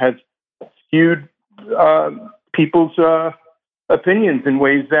propaganda has skewed people's opinions in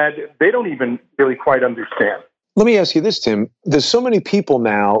ways that they don't even really quite understand. Let me ask you this, Tim. There's so many people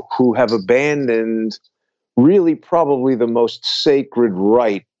now who have abandoned really probably the most sacred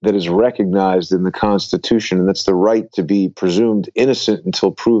right that is recognized in the Constitution, and that's the right to be presumed innocent until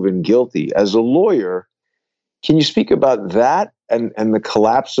proven guilty. As a lawyer, can you speak about that and the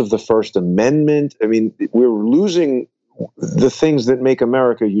collapse of the First Amendment? I mean, we're losing the things that make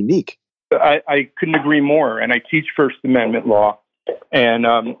America unique. I couldn't agree more, and I teach First Amendment law, and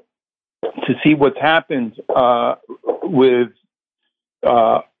to see what's happened with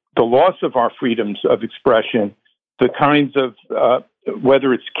the loss of our freedoms of expression, the kinds of,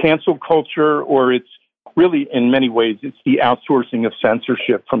 whether it's cancel culture or it's really, in many ways, it's the outsourcing of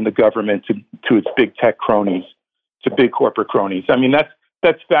censorship from the government to its big tech cronies, to big corporate cronies. I mean,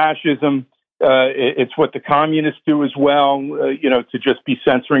 that's fascism. It's what the communists do as well, to just be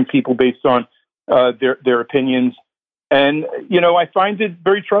censoring people based on their opinions. And, I find it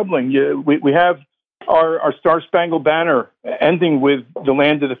very troubling. We have our Star-Spangled Banner ending with the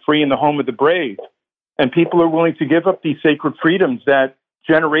land of the free and the home of the brave. And people are willing to give up these sacred freedoms that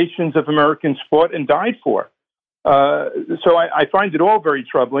generations of Americans fought and died for. So I find it all very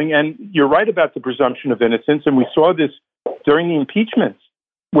troubling. And you're right about the presumption of innocence. And we saw this during the impeachments,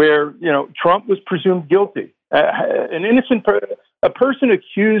 where, Trump was presumed guilty. An innocent a person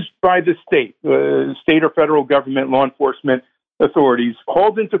accused by the state or federal government, law enforcement authorities,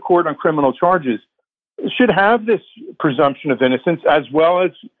 hauled into court on criminal charges, should have this presumption of innocence, as well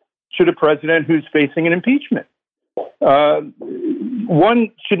as should a president who's facing an impeachment.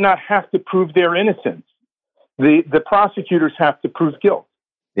 One should not have to prove their innocence. The prosecutors have to prove guilt.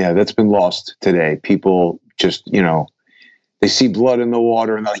 Yeah, that's been lost today. People just, they see blood in the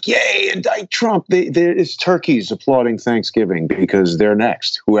water and they're like, yay, indict Trump. It's turkeys applauding Thanksgiving because they're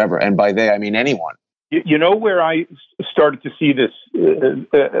next, whoever. And by they, I mean anyone. You know where I started to see this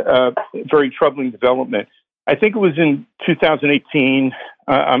very troubling development? I think it was in 2018.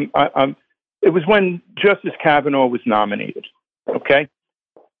 It was when Justice Kavanaugh was nominated, okay?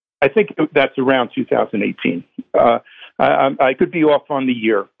 I think that's around 2018. I could be off on the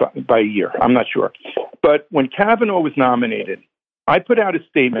year, by a year. I'm not sure. But when Kavanaugh was nominated, I put out a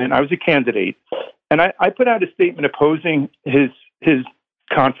statement. I was a candidate, and I put out a statement opposing his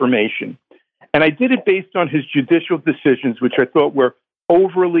confirmation. And I did it based on his judicial decisions, which I thought were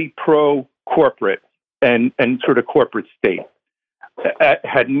overly pro-corporate and sort of corporate state. It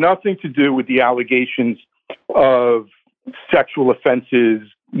had nothing to do with the allegations of sexual offenses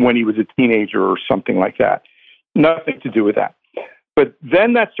when he was a teenager or something like that. Nothing to do with that. But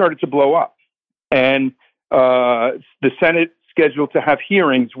then that started to blow up. And the Senate scheduled to have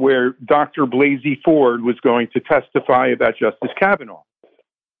hearings where Dr. Blasey Ford was going to testify about Justice Kavanaugh.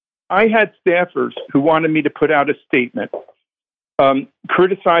 I had staffers who wanted me to put out a statement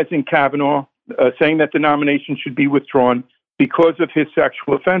criticizing Kavanaugh, saying that the nomination should be withdrawn because of his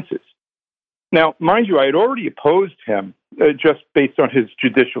sexual offenses. Now, mind you, I had already opposed him just based on his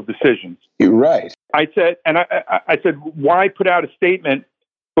judicial decisions. You're right. I said, why put out a statement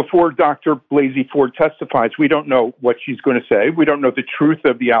before Dr. Blasey Ford testifies? We don't know what she's going to say. We don't know the truth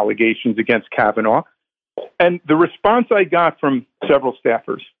of the allegations against Kavanaugh. And the response I got from several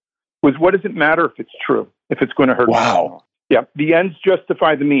staffers was, what does it matter if it's true, if it's going to hurt Kavanaugh? Yeah, the ends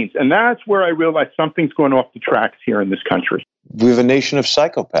justify the means. And that's where I realized something's going off the tracks here in this country. We have a nation of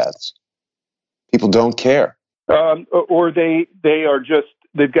psychopaths. People don't care. Or they are just,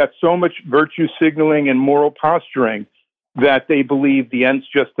 they've got so much virtue signaling and moral posturing that they believe the ends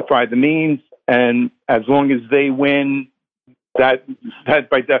justify the means. And as long as they win, that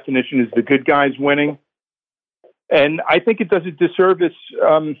by definition is the good guys winning. And I think it does a disservice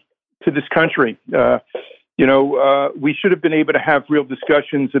to this country. We should have been able to have real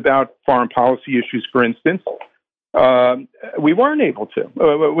discussions about foreign policy issues, for instance. We weren't able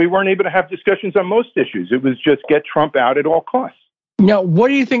to. We weren't able to have discussions on most issues. It was just get Trump out at all costs. Now, what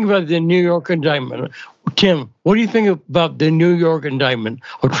do you think about the New York indictment? Tim, what do you think about the New York indictment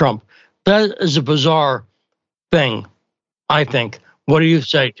of Trump? That is a bizarre thing, I think. What do you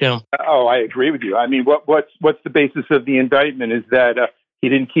say, Tim? Oh, I agree with you. I mean, what's the basis of the indictment? Is that he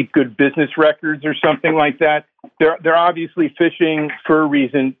didn't keep good business records or something like that? They're obviously fishing for a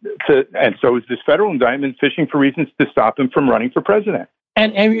reason to, and so is this federal indictment, fishing for reasons to stop him from running for president.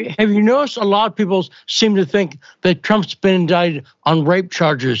 And have you noticed a lot of people seem to think that Trump's been indicted on rape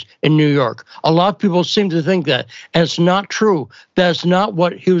charges in New York? A lot of people seem to think that, and it's not true. That's not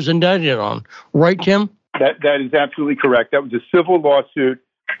what he was indicted on. Right, Tim? That is absolutely correct. That was a civil lawsuit.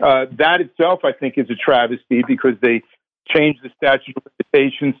 That itself, I think, is a travesty because they changed the statute of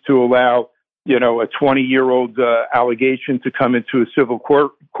limitations to allow, a 20-year-old allegation to come into a civil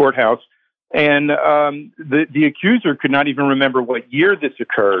courthouse. And the accuser could not even remember what year this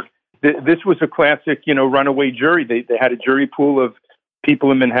occurred. This was a classic, runaway jury. They had a jury pool of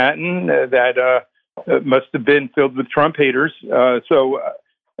people in Manhattan that must have been filled with Trump haters. That,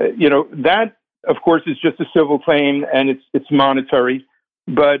 of course, is just a civil claim and it's monetary.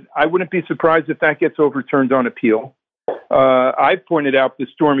 But I wouldn't be surprised if that gets overturned on appeal. I pointed out the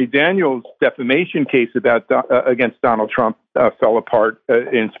Stormy Daniels defamation case against Donald Trump fell apart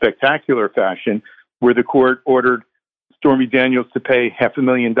in spectacular fashion, where the court ordered Stormy Daniels to pay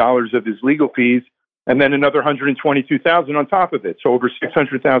 $500,000 of his legal fees and then another $122,000 on top of it. So over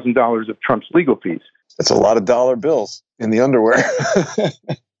 $600,000 of Trump's legal fees. That's a lot of dollar bills in the underwear.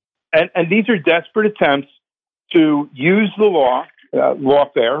 And these are desperate attempts to use the law,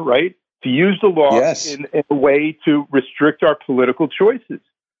 lawfare, right? To use the law in a way to restrict our political choices.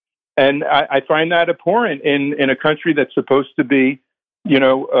 And I find that abhorrent in a country that's supposed to be,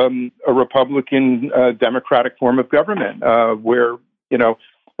 a Republican democratic form of government, where,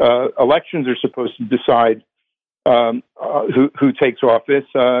 elections are supposed to decide who takes office,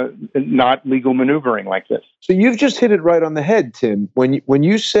 not legal maneuvering like this. So you've just hit it right on the head, Tim. When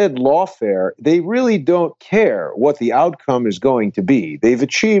you said lawfare, they really don't care what the outcome is going to be. They've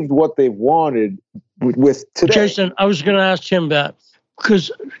achieved what they've wanted with today. Jason, I was going to ask Tim that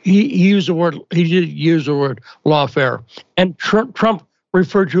because he did use the word lawfare, and Trump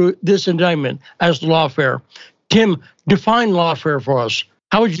referred to this indictment as lawfare. Tim, define lawfare for us.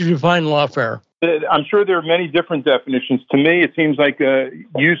 How would you define lawfare? I'm sure there are many different definitions. To me, it seems like a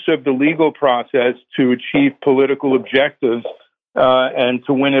use of the legal process to achieve political objectives and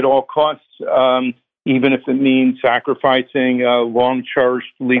to win at all costs, even if it means sacrificing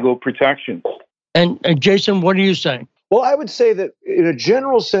long-cherished legal protections. And Jason, what do you say? Well, I would say that in a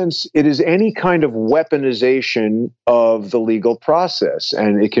general sense, it is any kind of weaponization of the legal process.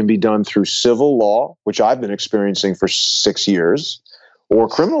 And it can be done through civil law, which I've been experiencing for 6 years, or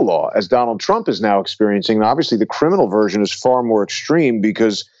criminal law, as Donald Trump is now experiencing. And obviously, the criminal version is far more extreme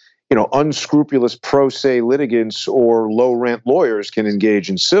because, unscrupulous pro se litigants or low rent lawyers can engage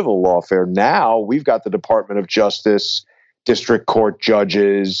in civil lawfare. Now we've got the Department of Justice, district court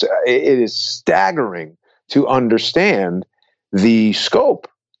judges. It is staggering to understand the scope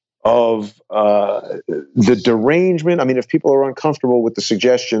of the derangement. I mean, if people are uncomfortable with the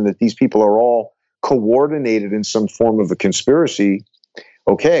suggestion that these people are all coordinated in some form of a conspiracy,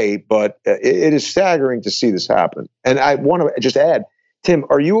 okay, but it is staggering to see this happen. And I want to just add, Tim,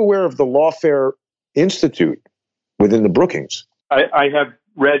 are you aware of the Lawfare Institute within the Brookings? I have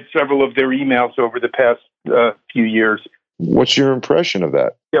read several of their emails over the past few years. What's your impression of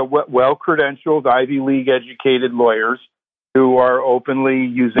that? Yeah, well-credentialed, Ivy League educated lawyers who are openly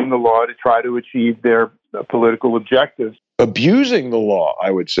using the law to try to achieve their political objectives. Abusing the law,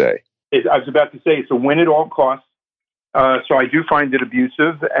 I would say. I was about to say it's a win at all costs. So I do find it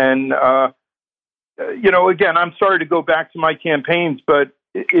abusive. And, again, I'm sorry to go back to my campaigns, but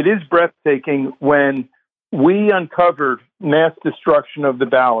it is breathtaking when we uncovered mass destruction of the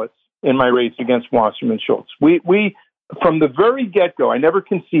ballots in my race against Wasserman Schultz. We from the very get-go, I never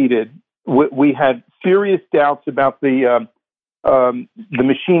conceded. We had serious doubts about the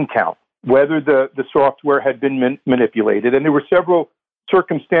machine count, whether the software had been manipulated. And there were several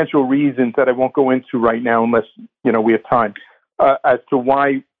circumstantial reasons that I won't go into right now unless, we have time, as to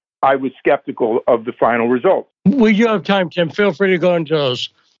why I was skeptical of the final results. We do have time, Tim. Feel free to go into those.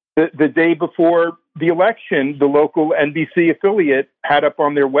 The day before the election, the local NBC affiliate had up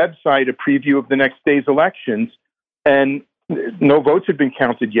on their website a preview of the next day's elections, and no votes had been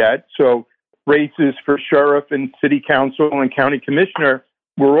counted yet. So races for sheriff and city council and county commissioner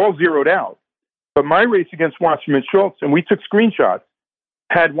were all zeroed out. But my race against Wasserman Schultz, and we took screenshots,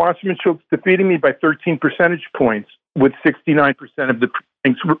 had Wasserman Schultz defeating me by 13 percentage points with 69% of the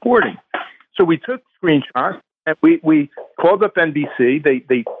precincts reporting. So we took screenshots and we called up NBC.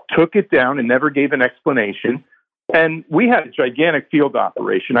 They took it down and never gave an explanation. And we had a gigantic field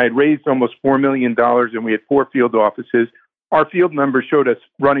operation. I had raised almost $4 million and we had 4 field offices. Our field numbers showed us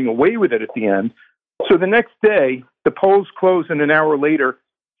running away with it at the end. So the next day, the polls close, and an hour later,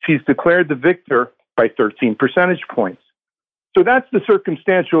 she's declared the victor by 13 percentage points. So that's the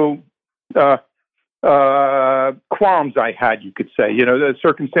circumstantial qualms I had, you could say. The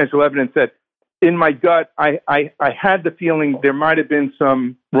circumstantial evidence that in my gut, I had the feeling there might have been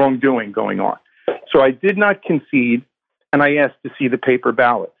some wrongdoing going on. So I did not concede, and I asked to see the paper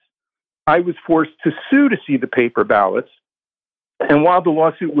ballots. I was forced to sue to see the paper ballots. And while the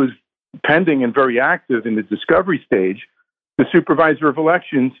lawsuit was pending and very active in the discovery stage, the supervisor of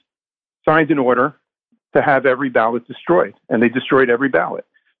elections signed an order to have every ballot destroyed, and they destroyed every ballot.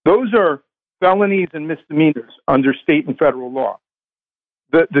 Those are felonies and misdemeanors under state and federal law.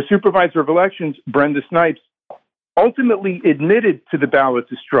 The supervisor of elections, Brenda Snipes, ultimately admitted to the ballot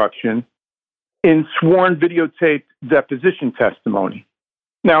destruction in sworn videotaped deposition testimony.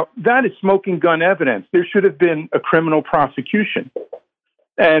 Now, that is smoking gun evidence. There should have been a criminal prosecution.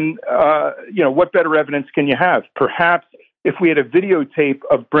 And, what better evidence can you have? Perhaps if we had a videotape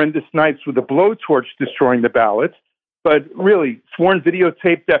of Brenda Snipes with a blowtorch destroying the ballots, but really sworn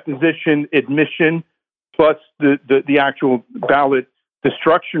videotape deposition admission plus the actual ballot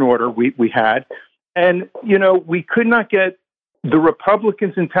destruction order we had. And, we could not get the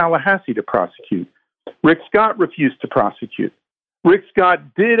Republicans in Tallahassee to prosecute. Rick Scott refused to prosecute. Rick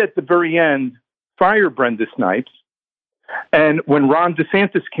Scott did at the very end fire Brenda Snipes. And when Ron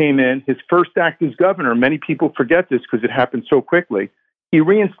DeSantis came in, his first act as governor, many people forget this because it happened so quickly, he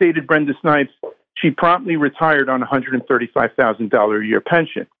reinstated Brenda Snipes. She promptly retired on a $135,000 a year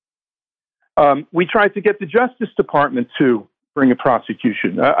pension. We tried to get the Justice Department to bring a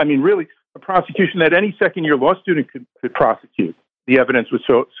prosecution. Really, a prosecution that any second-year law student could prosecute. The evidence was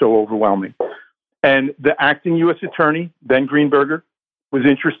so overwhelming. And the acting U.S. attorney, Ben Greenberger, was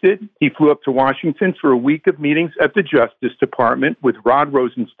interested. He flew up to Washington for a week of meetings at the Justice Department with Rod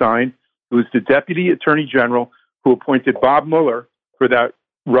Rosenstein, who was the deputy attorney general who appointed Bob Mueller for that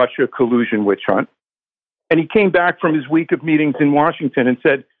Russia collusion witch hunt. And he came back from his week of meetings in Washington and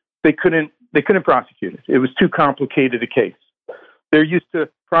said they couldn't prosecute it. It was too complicated a case. They're used to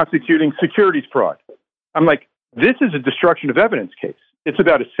prosecuting securities fraud. I'm like, this is a destruction of evidence case. It's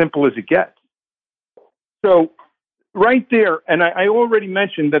about as simple as it gets. So right there, and I already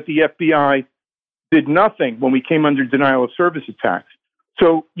mentioned that the FBI did nothing when we came under denial of service attacks.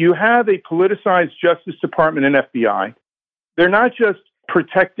 So you have a politicized Justice Department and FBI. They're not just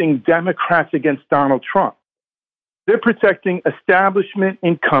protecting Democrats against Donald Trump. They're protecting establishment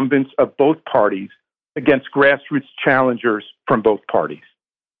incumbents of both parties against grassroots challengers from both parties.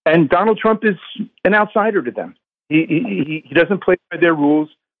 And Donald Trump is an outsider to them. He doesn't play by their rules.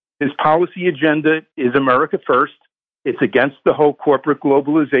 His policy agenda is America first. It's against the whole corporate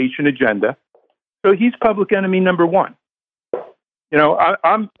globalization agenda. So he's public enemy number one.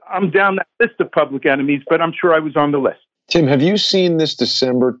 I'm down that list of public enemies, but I'm sure I was on the list. Tim, have you seen this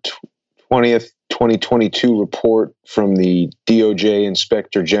December 20th, 2022 report from the DOJ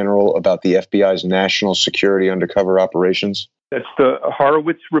Inspector General about the FBI's national security undercover operations? That's the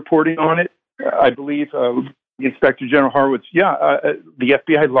Horowitz reporting on it, I believe. The Inspector General Horowitz, the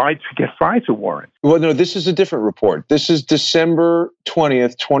FBI lied to get FISA warrants. Well, no, this is a different report. This is December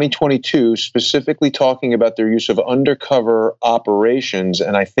 20th, 2022, specifically talking about their use of undercover operations,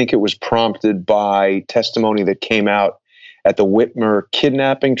 and I think it was prompted by testimony that came out at the Whitmer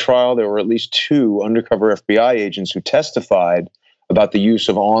kidnapping trial, there were at least 2 undercover FBI agents who testified about the use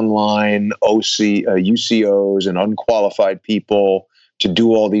of online UCOs and unqualified people to do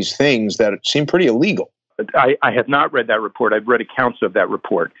all these things that seem pretty illegal. I have not read that report. I've read accounts of that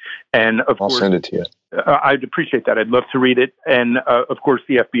report. And of course, I'll send it to you. I'd appreciate that. I'd love to read it. And of course,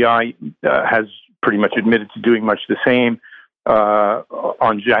 the FBI has pretty much admitted to doing much the same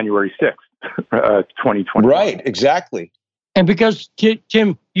on January 6th, 2020. Right, exactly. And because,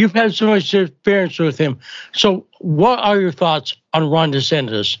 Tim, you've had so much experience with him. So what are your thoughts on Ron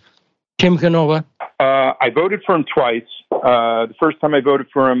DeSantis? Tim Canova? I voted for him twice. The first time I voted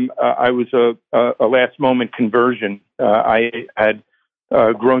for him, I was a last-moment conversion. I had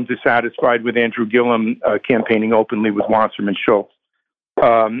grown dissatisfied with Andrew Gillum campaigning openly with Wasserman Schultz.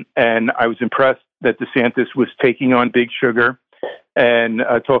 And I was impressed that DeSantis was taking on Big Sugar and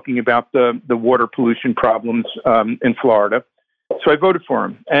talking about the water pollution problems in Florida. So I voted for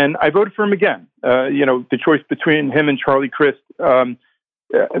him. And I voted for him again. The choice between him and Charlie Crist, I'm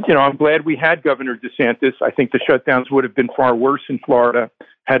glad we had Governor DeSantis. I think the shutdowns would have been far worse in Florida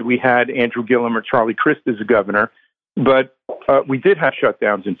had we had Andrew Gillum or Charlie Crist as a governor. But we did have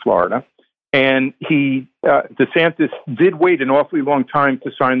shutdowns in Florida. And DeSantis did wait an awfully long time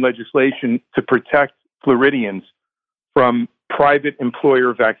to sign legislation to protect Floridians from private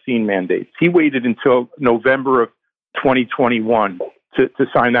employer vaccine mandates. He waited until November of 2021 to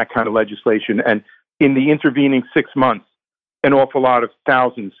sign that kind of legislation. And in the intervening 6 months, an awful lot of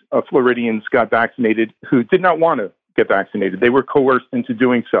thousands of Floridians got vaccinated who did not want to get vaccinated. They were coerced into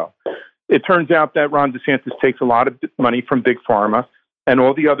doing so. It turns out that Ron DeSantis takes a lot of money from Big Pharma and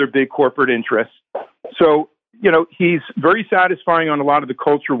all the other big corporate interests. So, he's very satisfying on a lot of the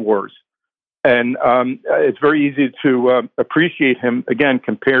culture wars. And it's very easy to appreciate him, again,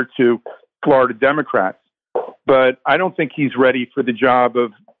 compared to Florida Democrats. But I don't think he's ready for the job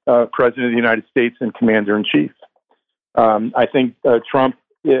of President of the United States and Commander-in-Chief. I think Trump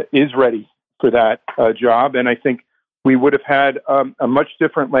is ready for that job. And I think we would have had a much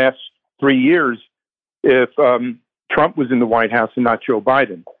different last 3 years if Trump was in the White House and not Joe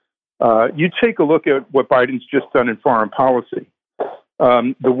Biden. You take a look at what Biden's just done in foreign policy.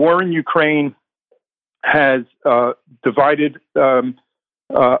 The war in Ukraine has divided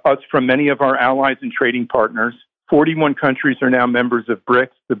us from many of our allies and trading partners. 41 countries are now members of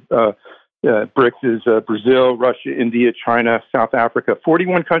BRICS. BRICS is Brazil, Russia, India, China, South Africa.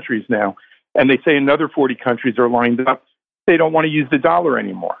 41 countries now. And they say another 40 countries are lined up. They don't want to use the dollar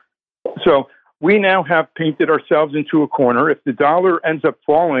anymore. So we now have painted ourselves into a corner. If the dollar ends up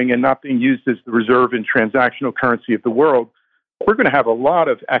falling and not being used as the reserve and transactional currency of the world, we're going to have a lot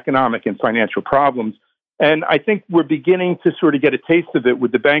of economic and financial problems. And I think we're beginning to sort of get a taste of it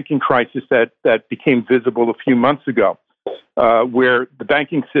with the banking crisis that became visible a few months ago, where the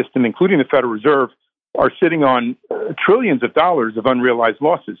banking system, including the Federal Reserve, are sitting on trillions of dollars of unrealized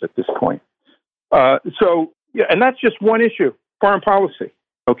losses at this point. And that's just one issue, foreign policy.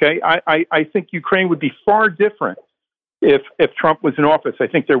 Okay, I think Ukraine would be far different if Trump was in office. I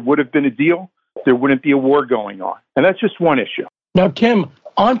think there would have been a deal. There wouldn't be a war going on. And that's just one issue. Now, Tim,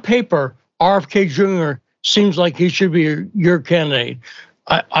 on paper, RFK Jr. seems like he should be your candidate,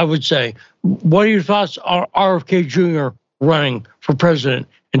 I would say. What are your thoughts on RFK Jr. running for president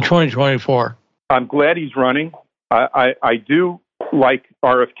in 2024? I'm glad he's running. I do like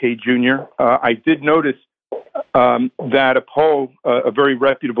RFK Jr. I did notice that a poll, a very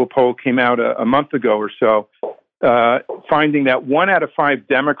reputable poll, came out a month ago or so, finding that 1 out of 5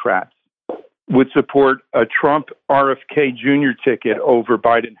 Democrats would support a Trump RFK Jr. ticket over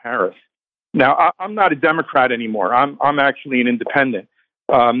Biden-Harris. Now, I'm not a Democrat anymore. I'm actually an independent,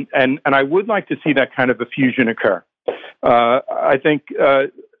 and I would like to see that kind of a fusion occur. I think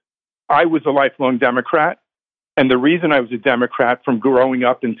I was a lifelong Democrat, and the reason I was a Democrat from growing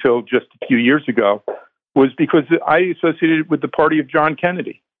up until just a few years ago was because I associated with the party of John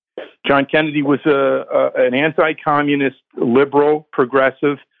Kennedy. John Kennedy was an anti-communist, liberal,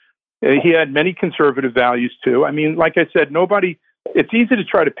 progressive. He had many conservative values, too. I mean, like I said, it's easy to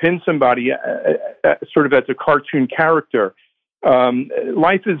try to pin somebody sort of as a cartoon character.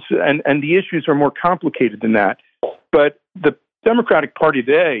 Life is, and the issues are more complicated than that. But the Democratic Party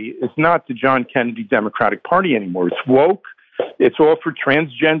today is not the John Kennedy Democratic Party anymore. It's woke. It's all for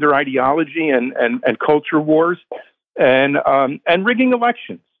transgender ideology and culture wars and rigging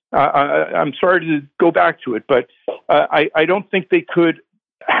elections. I'm sorry to go back to it, but I don't think they could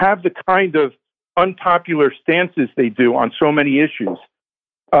have the kind of unpopular stances they do on so many issues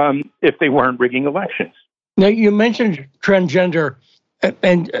if they weren't rigging elections. Now, you mentioned transgender.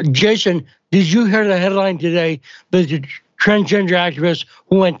 And Jason, did you hear the headline today that the transgender activists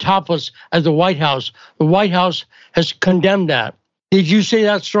who went topless at the White House. The White House has condemned that. Did you see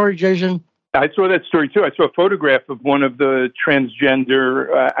that story, Jason? I saw that story too. I saw a photograph of one of the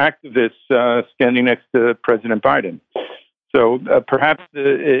transgender activists standing next to President Biden. So perhaps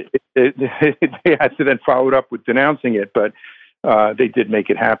they had to then follow it up with denouncing it, but they did make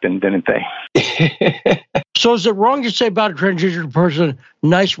it happen, didn't they? So is it wrong to say about a transgender person,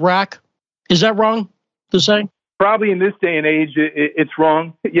 nice rack? Is that wrong to say? Probably in this day and age, it's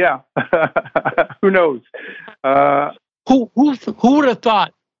wrong. Yeah. Who knows? Who would have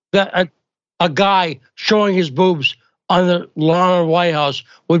thought that a guy showing his boobs on the lawn of the White House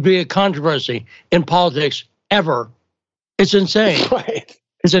would be a controversy in politics ever? It's insane. Right.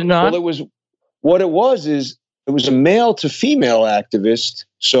 Is it not? Well, it was a male to female activist.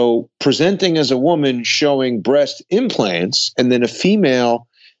 So presenting as a woman showing breast implants, and then a female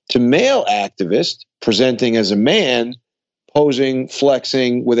to male activist presenting as a man posing,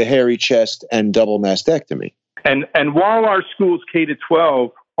 flexing with a hairy chest and double mastectomy. And while our schools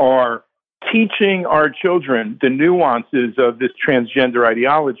K-12 are teaching our children the nuances of this transgender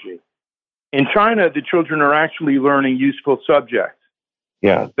ideology, in China, the children are actually learning useful subjects.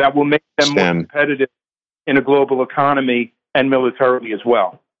 Yeah, that will make them more competitive in a global economy and militarily as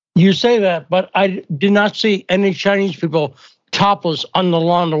well. You say that, but I did not see any Chinese people topless on the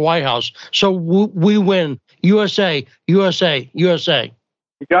lawn of the White House. So we win. USA, USA, USA.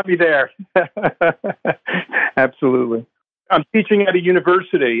 You got me there. Absolutely. I'm teaching at a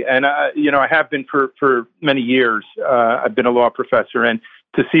university, and I have been for many years. I've been a law professor, and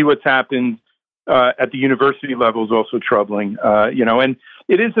to see what's happened at the university level is also troubling. And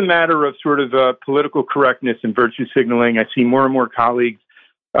it is a matter of sort of political correctness and virtue signaling. I see more and more colleagues,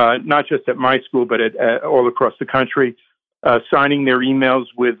 not just at my school, but at all across the country, signing their emails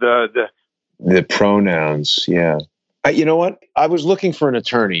with the pronouns. Yeah. You know what? I was looking for an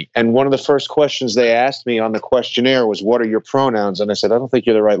attorney, and one of the first questions they asked me on the questionnaire was, "What are your pronouns?" And I said, "I don't think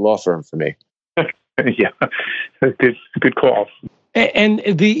you're the right law firm for me." Yeah, good call. And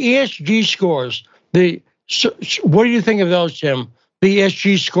the ESG scores, what do you think of those, Tim? The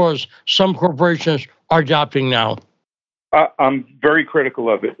ESG scores some corporations are adopting now. I'm very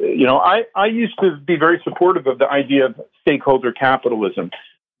critical of it. I used to be very supportive of the idea of stakeholder capitalism,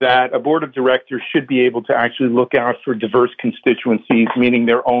 that a board of directors should be able to actually look out for diverse constituencies, meaning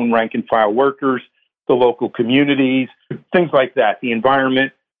their own rank and file workers, the local communities, things like that, the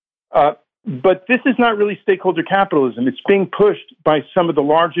environment. But this is not really stakeholder capitalism. It's being pushed by some of the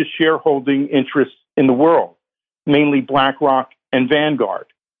largest shareholding interests in the world, mainly BlackRock and Vanguard.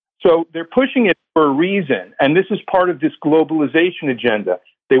 So they're pushing it for a reason, and this is part of this globalization agenda.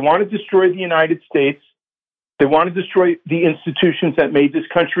 They want to destroy the United States. They want to destroy the institutions that made this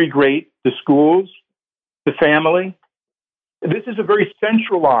country great, the schools, the family. This is a very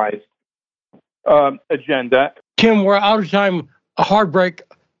centralized agenda. Tim, we're out of time. A hard break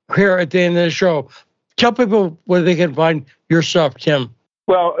here at the end of the show. Tell people where they can find your stuff, Tim.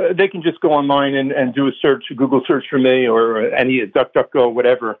 Well, they can just go online and do a search, a Google search for me, or any DuckDuckGo,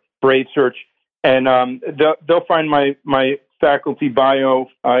 whatever, Brave search, and they'll find my faculty bio.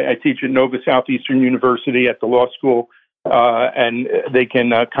 I teach at Nova Southeastern University at the law school, and they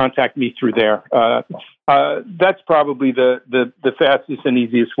can contact me through there. That's probably the fastest and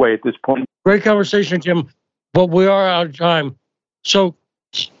easiest way at this point. Great conversation, Tim, but we are out of time. So,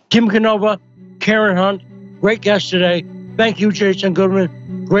 Tim Canova, Karen Hunt, great guest today. Thank you, Jason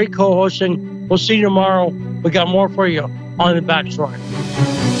Goodman. Great co-hosting. We'll see you tomorrow. We got more for you on The Backstory.